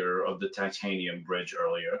failure of the titanium bridge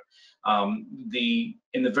earlier,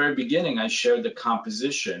 in the very beginning, I shared the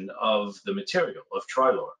composition of the material of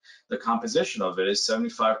TriLor. The composition of it is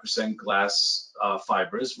 75% glass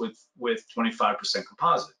fibers with 25%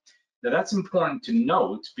 composite. Now, that's important to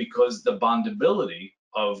note because the bondability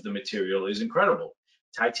of the material is incredible.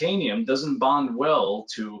 Titanium doesn't bond well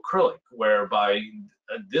to acrylic, whereby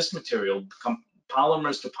this material,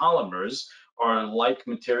 polymers to polymers, are like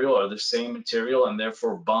material, are the same material, and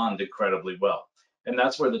therefore bond incredibly well. And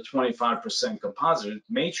that's where the 25% composite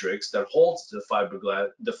matrix that holds the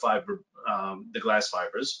glass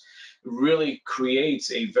fibers really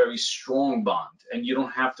creates a very strong bond, and you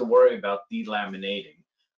don't have to worry about delaminating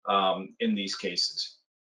in these cases.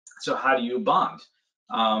 So how do you bond?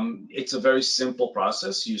 It's a very simple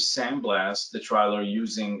process. You sandblast the TriLor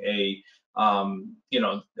using a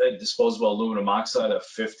a disposable aluminum oxide of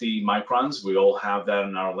 50 microns. We all have that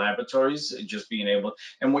in our laboratories, just being able,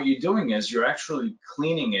 and what you're doing is you're actually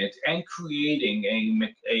cleaning it and creating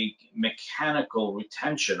a mechanical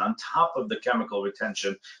retention on top of the chemical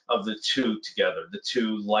retention of the two together, the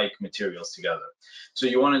two like materials together. So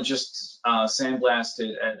you want to just sandblast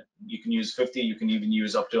it at, you can use 50, you can even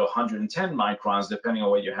use up to 110 microns, depending on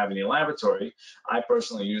what you have in your laboratory. I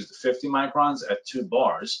personally use the 50 microns at 2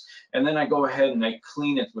 bars. And then I go ahead and I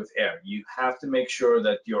clean it with air. You have to make sure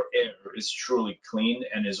that your air is truly clean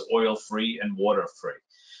and is oil-free and water-free.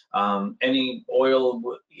 Any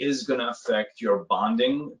oil is going to affect your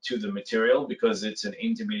bonding to the material because it's an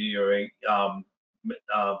intermediary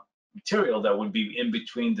material that would be in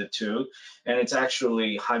between the two, and it's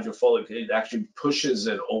actually hydrophilic. It actually pushes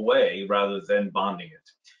it away rather than bonding it.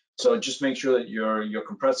 So just make sure that your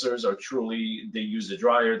compressors are truly, they use a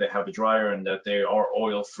dryer, they have a dryer, and that they are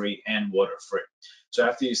oil-free and water-free. So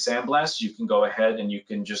after you sandblast, you can go ahead and you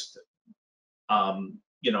can just,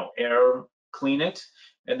 air clean it,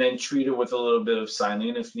 and then treat it with a little bit of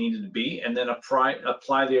silane if needed to be, and then apply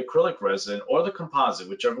the acrylic resin or the composite,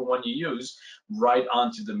 whichever one you use, right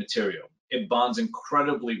onto the material. It bonds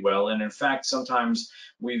incredibly well, and in fact, sometimes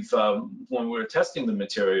when we were testing the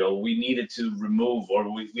material, we needed to remove, or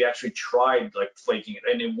we actually tried like flaking it,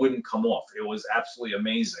 and it wouldn't come off. It was absolutely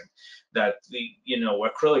amazing that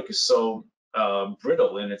acrylic is so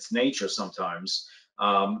brittle in its nature sometimes.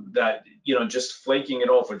 That just flaking it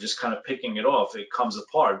off or just kind of picking it off, it comes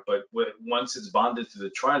apart. But once it's bonded to the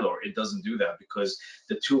TriLor, it doesn't do that because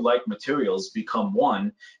the two like materials become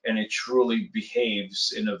one, and it truly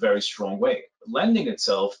behaves in a very strong way, lending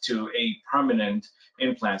itself to a permanent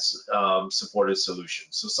implant supported solution.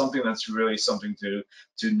 So something that's really something to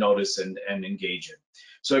notice and engage in.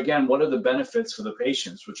 So again, what are the benefits for the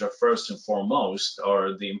patients, which are first and foremost,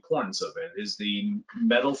 are the importance of it, is the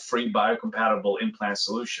metal-free biocompatible implant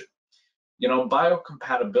solution.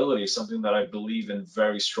 Biocompatibility is something that I believe in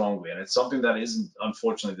very strongly, and it's something that isn't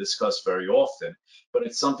unfortunately discussed very often, but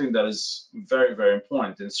it's something that is very, very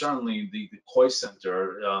important. And certainly the COI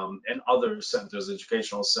Center and other centers,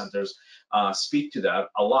 educational centers, speak to that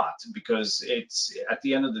a lot, because it's, at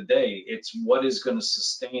the end of the day, it's what is going to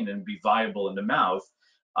sustain and be viable in the mouth.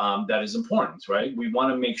 That is important, right? We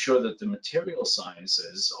want to make sure that the material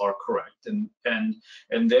sciences are correct and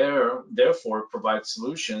therefore provide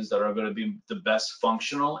solutions that are going to be the best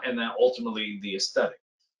functional and then ultimately the aesthetic.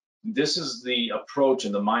 This is the approach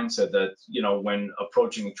and the mindset that, when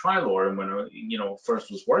approaching TriLor and when first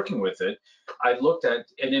was working with it, I looked at,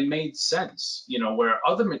 and it made sense, where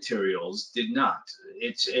other materials did not.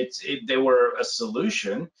 They were a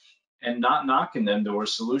solution, and not knocking them, they were a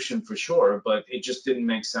solution for sure, but it just didn't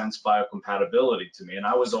make sense biocompatibility to me. And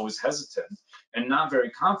I was always hesitant and not very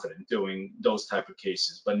confident doing those type of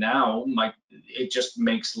cases. But now it just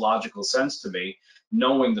makes logical sense to me,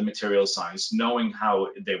 knowing the material science, knowing how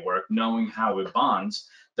they work, knowing how it bonds,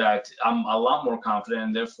 that I'm a lot more confident,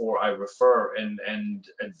 and therefore I refer and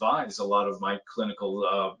advise a lot of my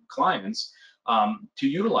clinical clients to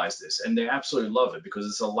utilize this, and they absolutely love it because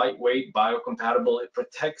it's a lightweight, biocompatible. It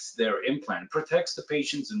protects their implant, protects the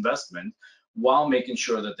patient's investment while making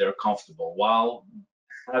sure that they're comfortable, while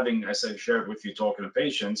having, as I shared with you, talking to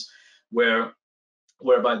patients,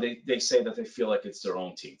 whereby they say that they feel like it's their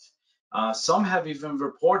own teeth. Some have even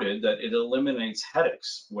reported that it eliminates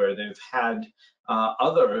headaches, where they've had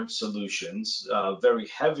other solutions, very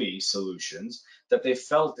heavy solutions, that they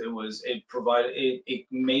felt it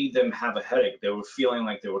made them have a headache. They were feeling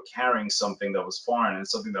like they were carrying something that was foreign and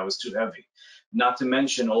something that was too heavy. Not to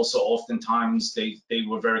mention also oftentimes they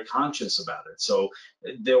were very conscious about it. So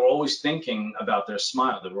they were always thinking about their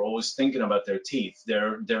smile. They were always thinking about their teeth,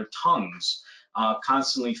 their tongues.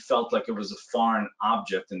 Constantly felt like it was a foreign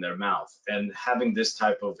object in their mouth. And having this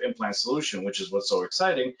type of implant solution, which is what's so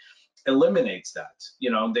exciting, eliminates that.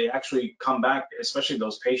 They actually come back, especially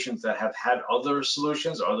those patients that have had other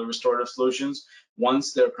solutions, other restorative solutions.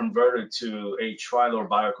 Once they're converted to a TriLor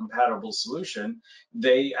biocompatible solution,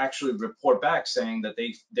 they actually report back saying that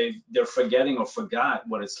they're forgetting or forgot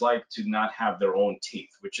what it's like to not have their own teeth,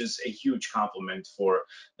 which is a huge compliment for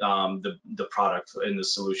the product and the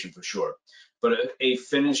solution for sure. But a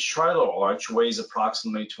finished TriLor arch weighs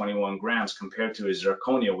approximately 21 grams compared to a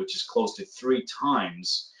zirconia, which is close to 3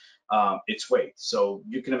 times its weight. So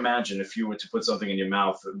you can imagine if you were to put something in your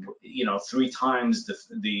mouth, 3 times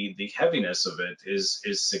the heaviness of it is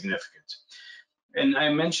significant. And I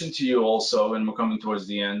mentioned to you also, and we're coming towards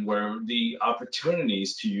the end, where the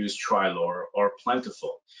opportunities to use TriLor are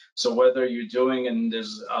plentiful. So whether you're doing, and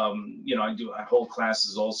there's, I hold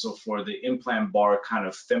classes also for the implant bar kind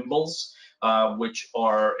of thimbles, which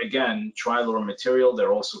are, again, TriLor material.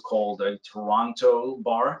 They're also called a Toronto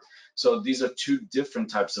bar. So these are two different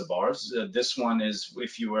types of bars. This one is,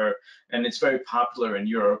 if you were, and it's very popular in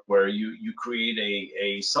Europe, where you create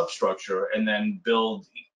a substructure and then build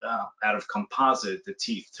out of composite the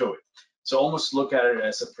teeth to it. So almost look at it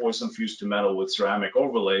as a porcelain fused to metal with ceramic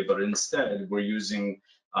overlay, but instead we're using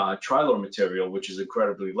TriLor material, which is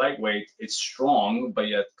incredibly lightweight. It's strong, but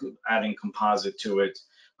yet adding composite to it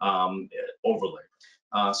overlay.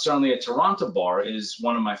 Certainly, a Toronto bar is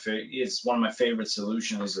one of my favorite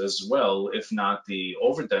solutions as well, if not the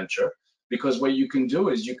overdenture, because what you can do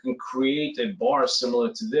is you can create a bar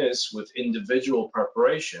similar to this with individual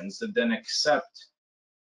preparations that then accept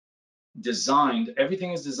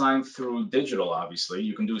everything is designed through digital. Obviously,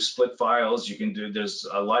 you can do split files, there's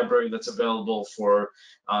a library that's available for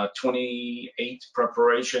 28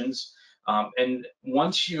 preparations, and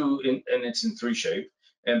it's in 3 shape.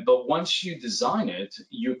 But once you design it,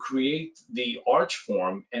 you create the arch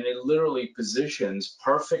form, and it literally positions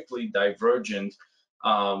perfectly divergent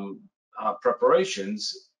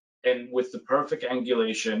preparations, and with the perfect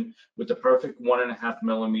angulation, with the perfect 1.5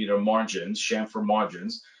 millimeter margins, chamfer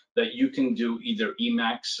margins, that you can do either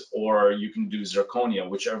Emax or you can do zirconia,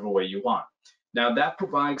 whichever way you want. Now that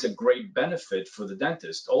provides a great benefit for the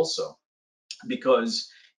dentist also,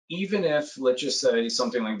 because even if, let's just say,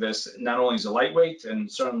 something like this, not only is it lightweight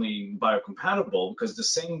and certainly biocompatible, because the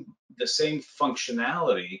same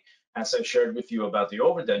functionality as I shared with you about the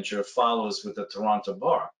overdenture follows with the Toronto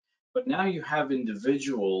bar, but now you have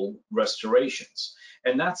individual restorations.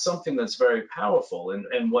 And that's something that's very powerful,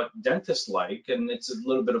 and what dentists like, and it's a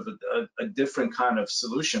little bit of a different kind of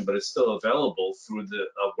solution, but it's still available through the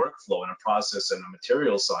workflow and a process and a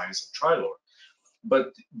material science of TriLor.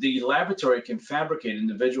 But the laboratory can fabricate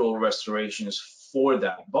individual restorations for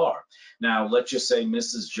that bar. Now, let's just say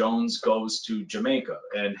Mrs. Jones goes to Jamaica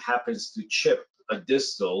and happens to chip a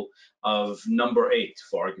distal of number 8,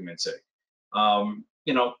 for argument's sake.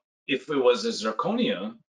 If it was a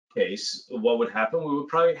zirconia case, what would happen? We would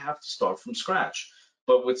probably have to start from scratch.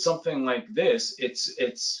 But with something like this,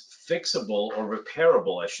 it's fixable or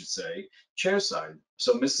repairable, I should say, chairside.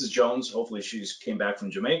 So Mrs. Jones, hopefully she came back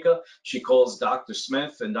from Jamaica, she calls Dr.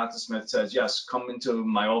 Smith, and Dr. Smith says, yes, come into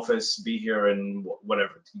my office, be here and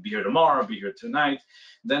whatever, be here tomorrow, be here tonight.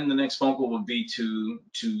 Then the next phone call would be to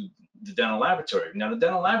the dental laboratory. Now the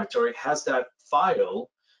dental laboratory has that file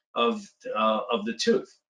of the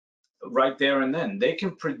tooth right there and then. They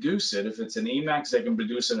can produce it. If it's an Emax, they can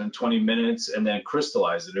produce it in 20 minutes and then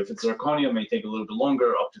crystallize it. If it's zirconia, it may take a little bit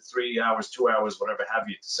longer, up to 3 hours, 2 hours, whatever have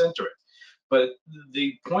you, to center it. But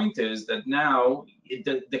the point is that now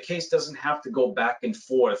the case doesn't have to go back and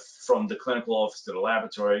forth from the clinical office to the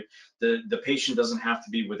laboratory. The patient doesn't have to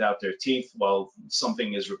be without their teeth while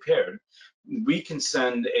something is repaired. We can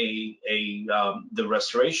send the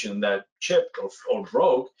restoration that chipped or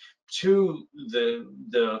broke to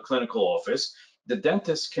the clinical office. The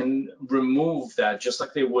dentist can remove that just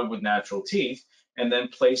like they would with natural teeth and then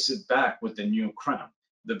place it back with the new crown.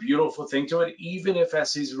 The beautiful thing to it, even if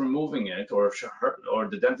as he's removing it or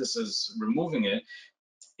the dentist is removing it,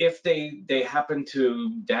 if they happen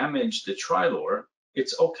to damage the TriLor,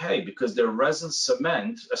 it's okay, because their resin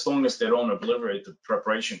cement, as long as they don't obliterate the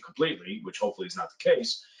preparation completely, which hopefully is not the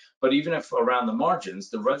case, but even if around the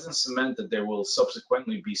margins, the resin cement that they will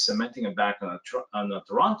subsequently be cementing it back on the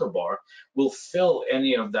Toronto bar will fill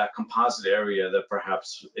any of that composite area that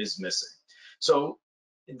perhaps is missing. So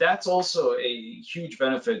that's also a huge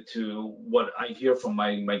benefit to what I hear from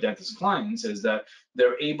my dentist clients, is that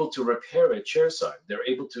they're able to repair it chairside. They're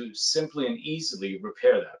able to simply and easily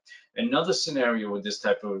repair that. Another scenario with this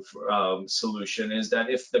type of solution is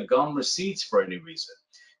that if the gum recedes for any reason,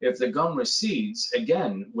 if the gum recedes,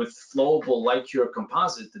 again, with flowable light cure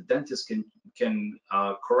composite, the dentist can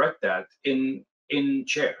correct that in the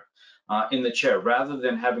chair, rather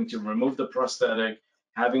than having to remove the prosthetic,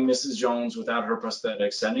 having Mrs. Jones without her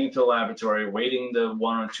prosthetic, sending it to the laboratory, waiting the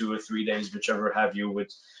 1 or 2 or 3 days, whichever have you,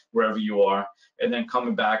 with wherever you are, and then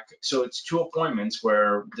coming back. So it's 2 appointments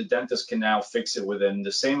where the dentist can now fix it within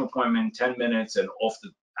the same appointment, 10 minutes, and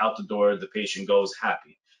out the door, the patient goes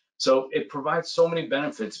happy. So it provides so many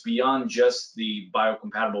benefits beyond just the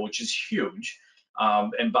biocompatible, which is huge,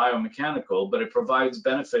 and biomechanical, but it provides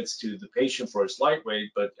benefits to the patient for its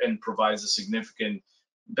lightweight, and provides a significant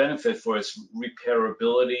benefit for its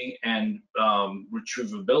repairability and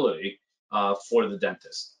retrievability for the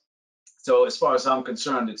dentist. So as far as I'm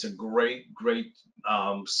concerned, it's a great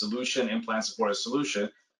solution, implant supported solution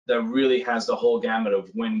that really has the whole gamut of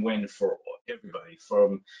win-win for everybody,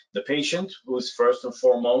 from the patient, who's first and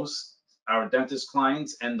foremost, our dentist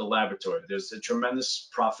clients, and the laboratory. There's a tremendous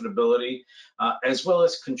profitability, as well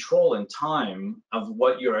as control and time of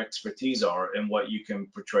what your expertise are and what you can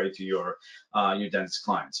portray to your dentist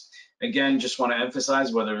clients. Again, just want to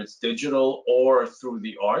emphasize, whether it's digital or through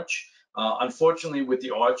the arch. Unfortunately, with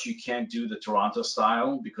the arch, you can't do the Toronto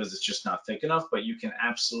style because it's just not thick enough, but you can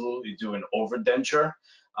absolutely do an overdenture,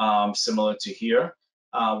 similar to here,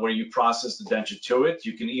 where you process the denture to it.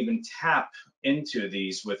 You can even tap into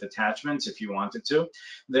these with attachments if you wanted to.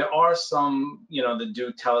 There are some, that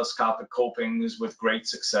do telescopic copings with great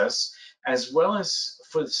success, as well as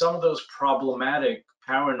for some of those problematic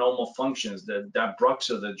paranormal functions, that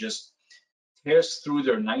bruxa that just tears through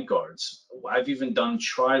their night guards. I've even done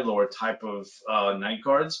TriLor type of night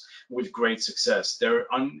guards with great success. They're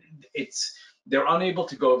unable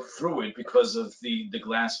to go through it because of the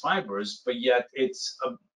glass fibers, but yet it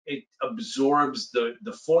absorbs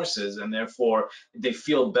the forces, and therefore they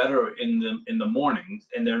feel better in the morning,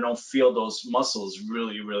 and they don't feel those muscles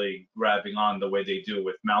really grabbing on the way they do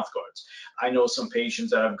with mouth guards. I know some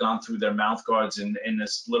patients that have gone through their mouth guards in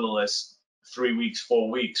as little as 3 weeks, 4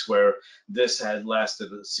 weeks, where this had lasted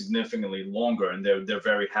significantly longer, and they're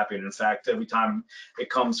very happy. And in fact, every time it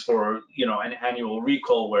comes for an annual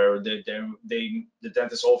recall where the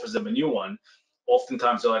dentist offers them a new one,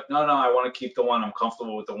 oftentimes they're like, no, I want to keep the one, I'm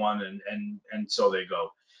comfortable with the one, and so they go.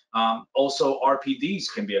 Also,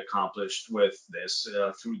 RPDs can be accomplished with this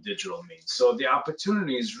through digital means. So the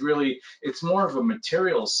opportunity is really, it's more of a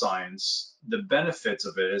material science. The benefits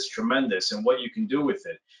of it is tremendous, and what you can do with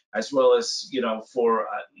it, as well as, for,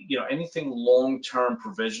 anything long-term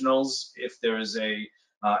provisionals, if there is a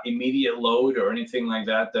immediate load or anything like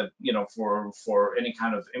that, for any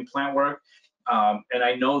kind of implant work. And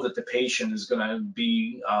I know that the patient is going to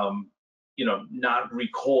be, not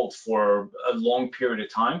recalled for a long period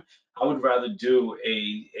of time. I would rather do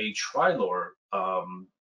a TriLor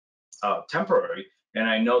temporary, and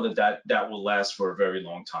I know that will last for a very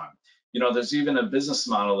long time. There's even a business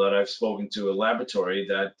model that I've spoken to, a laboratory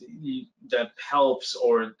that helps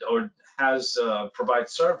or has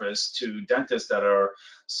provides service to dentists that are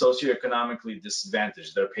socioeconomically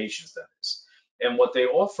disadvantaged, their patients, that is. And what they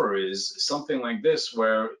offer is something like this,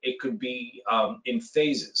 where it could be in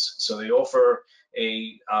phases. So they offer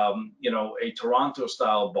a Toronto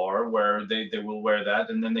style bar where they will wear that,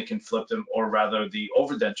 and then they can flip them, or rather the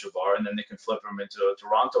overdenture bar, and then they can flip them into a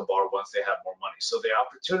Toronto bar once they have more money. So the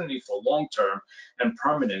opportunity for long-term and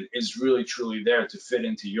permanent is really truly there to fit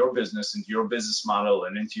into your business, into your business model,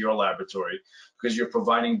 and into your laboratory, because you're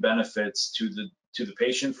providing benefits to the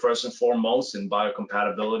patient first and foremost in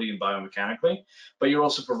biocompatibility and biomechanically, but you're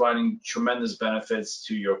also providing tremendous benefits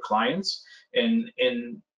to your clients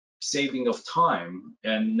in saving of time,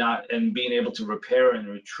 and being able to repair and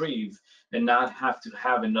retrieve, and not have to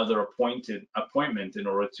have another appointment in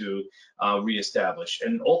order to reestablish.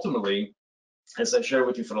 And ultimately, as I shared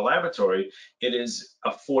with you for the laboratory, it is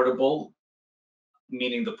affordable,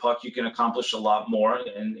 meaning the puck, you can accomplish a lot more.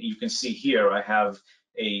 And you can see here, I have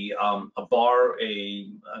a bar,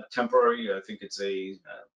 a temporary, I think it's a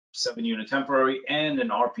 7-unit temporary, and an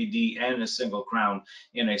RPD, and a single crown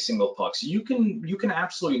in a single puck. So you can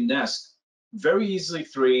absolutely nest very easily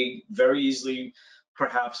 3, very easily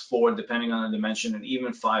perhaps 4, depending on the dimension, and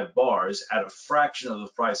even 5 bars at a fraction of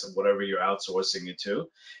the price of whatever you're outsourcing it to.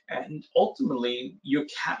 And ultimately, you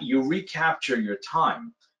recapture your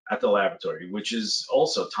time at the laboratory, which is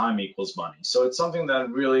also time equals money. So it's something that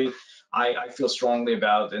really I feel strongly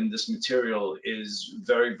about, and this material is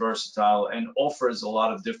very versatile and offers a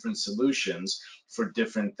lot of different solutions for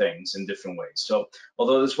different things in different ways. So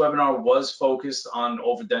although this webinar was focused on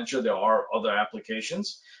overdenture, there are other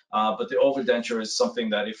applications, but the overdenture is something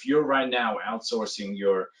that if you're right now outsourcing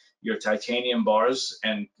your titanium bars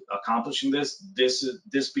and accomplishing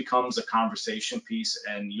this becomes a conversation piece,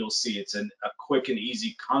 and you'll see it's a quick and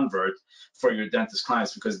easy convert for your dentist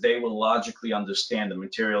clients, because they will logically understand the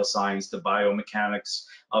material science, the biomechanics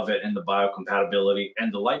of it, and the biocompatibility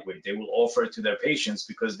and the lightweight. They will offer it to their patients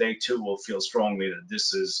because they too will feel strongly that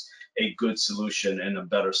this is a good solution and a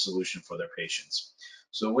better solution for their patients.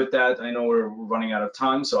 So with that, I know we're running out of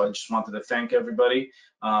time, so I just wanted to thank everybody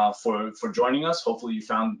for joining us. Hopefully you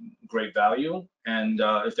found great value, and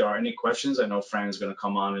if there are any questions, I know Fran is going to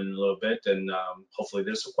come on in a little bit, and hopefully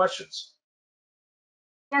there's some questions.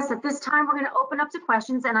 Yes, at this time, we're going to open up to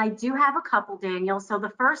questions, and I do have a couple, Daniel. So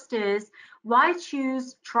the first is, why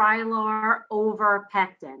choose TriLor over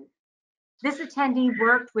pectin? This attendee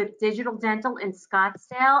worked with Digital Dental in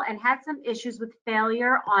Scottsdale and had some issues with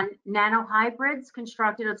failure on nanohybrids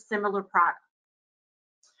constructed of similar products.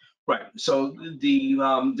 Right. So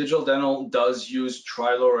the Digital Dental does use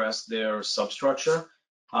TriLor as their substructure.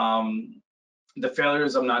 The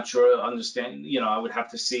failures, I'm not sure, understand, I would have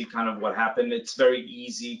to see kind of what happened. It's very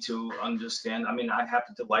easy to understand. I mean, I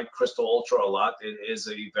happen to like Crystal Ultra a lot. It is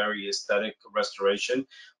a very aesthetic restoration.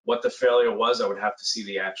 What the failure was, I would have to see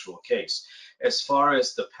the actual case. As far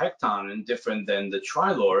as the Pecton, and different than the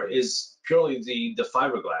TriLor, is purely the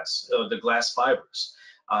fiberglass, the glass fibers.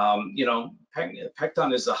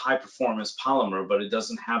 Pecton is a high performance polymer, but it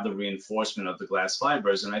doesn't have the reinforcement of the glass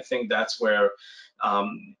fibers. And I think that's where,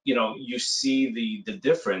 you see the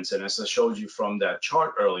difference. And as I showed you from that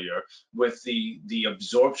chart earlier, with the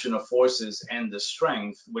absorption of forces and the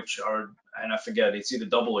strength, which are, and I forget, it's either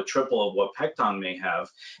double or triple of what Pecton may have.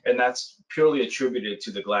 And that's purely attributed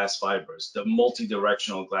to the glass fibers, the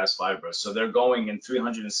multi-directional glass fibers. So they're going in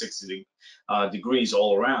 360 degrees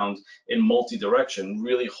all around in multi-direction,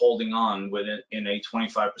 really holding on with it in a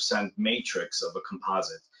 25% matrix of a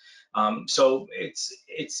composite. So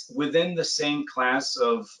it's within the same class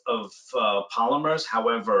of polymers.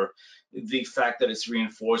 However, the fact that it's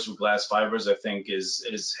reinforced with glass fibers, I think,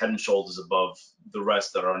 is head and shoulders above the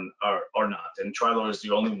rest that are not. And TriLor is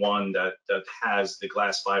the only one that has the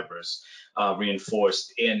glass fibers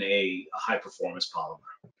reinforced in a high performance polymer.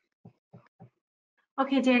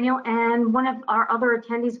 Okay, Daniel, and one of our other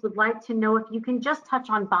attendees would like to know if you can just touch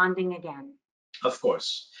on bonding again. Of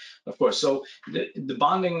course. So the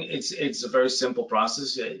bonding, it's a very simple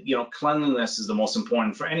process. Cleanliness is the most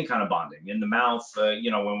important for any kind of bonding in the mouth.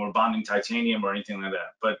 When we're bonding titanium or anything like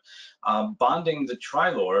that. But bonding the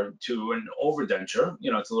TriLor to an overdenture,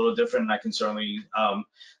 it's a little different. And I can certainly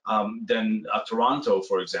than a Toronto,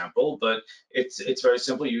 for example. But it's very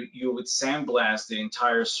simple. You would sandblast the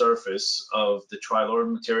entire surface of the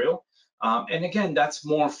TriLor material. And again, that's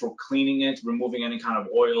more for cleaning it, removing any kind of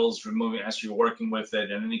oils, removing as you're working with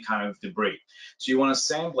it, and any kind of debris. So you want to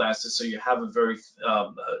sandblast it so you have a very,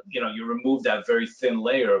 you remove that very thin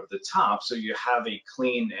layer of the top, so you have a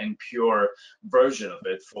clean and pure version of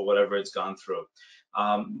it for whatever it's gone through.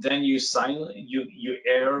 Then you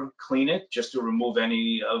air clean it just to remove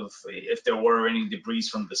any of, if there were any debris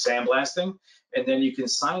from the sandblasting, and then you can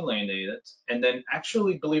silaminate it. And then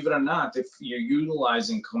actually, believe it or not, if you're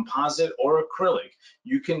utilizing composite or acrylic,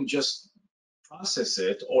 you can just process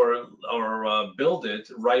it or build it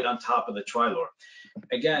right on top of the TriLor.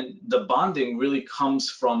 Again, the bonding really comes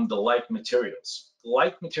from the like materials.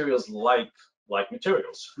 Like materials like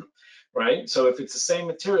materials, right? So if it's the same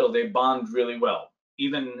material, they bond really well.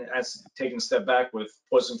 Even as taking a step back with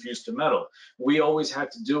porcelain fused to metal, we always had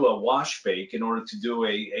to do a wash bake in order to do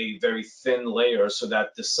a very thin layer so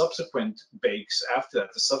that the subsequent bakes after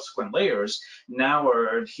that, the subsequent layers now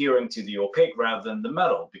are adhering to the opaque rather than the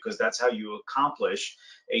metal, because that's how you accomplish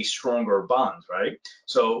a stronger bond, right?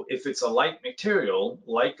 So if it's a light material,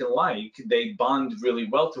 like and like, they bond really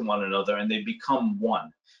well to one another and they become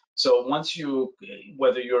one. So once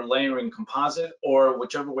whether you're layering composite or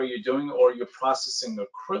whichever way you're doing, or you're processing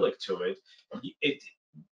acrylic to it,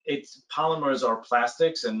 polymers are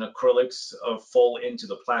plastics and acrylics fall into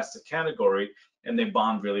the plastic category, and they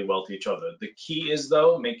bond really well to each other. The key is,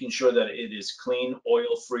 though, making sure that it is clean,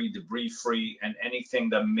 oil-free, debris-free, and anything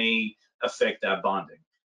that may affect that bonding.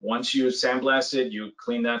 Once you sandblast it, you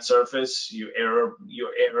clean that surface, you air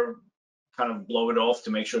kind of blow it off to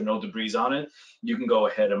make sure no debris on it, you can go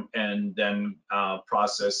ahead and then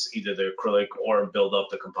process either the acrylic or build up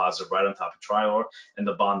the composite right on top of TriLor, and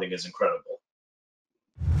the bonding is incredible.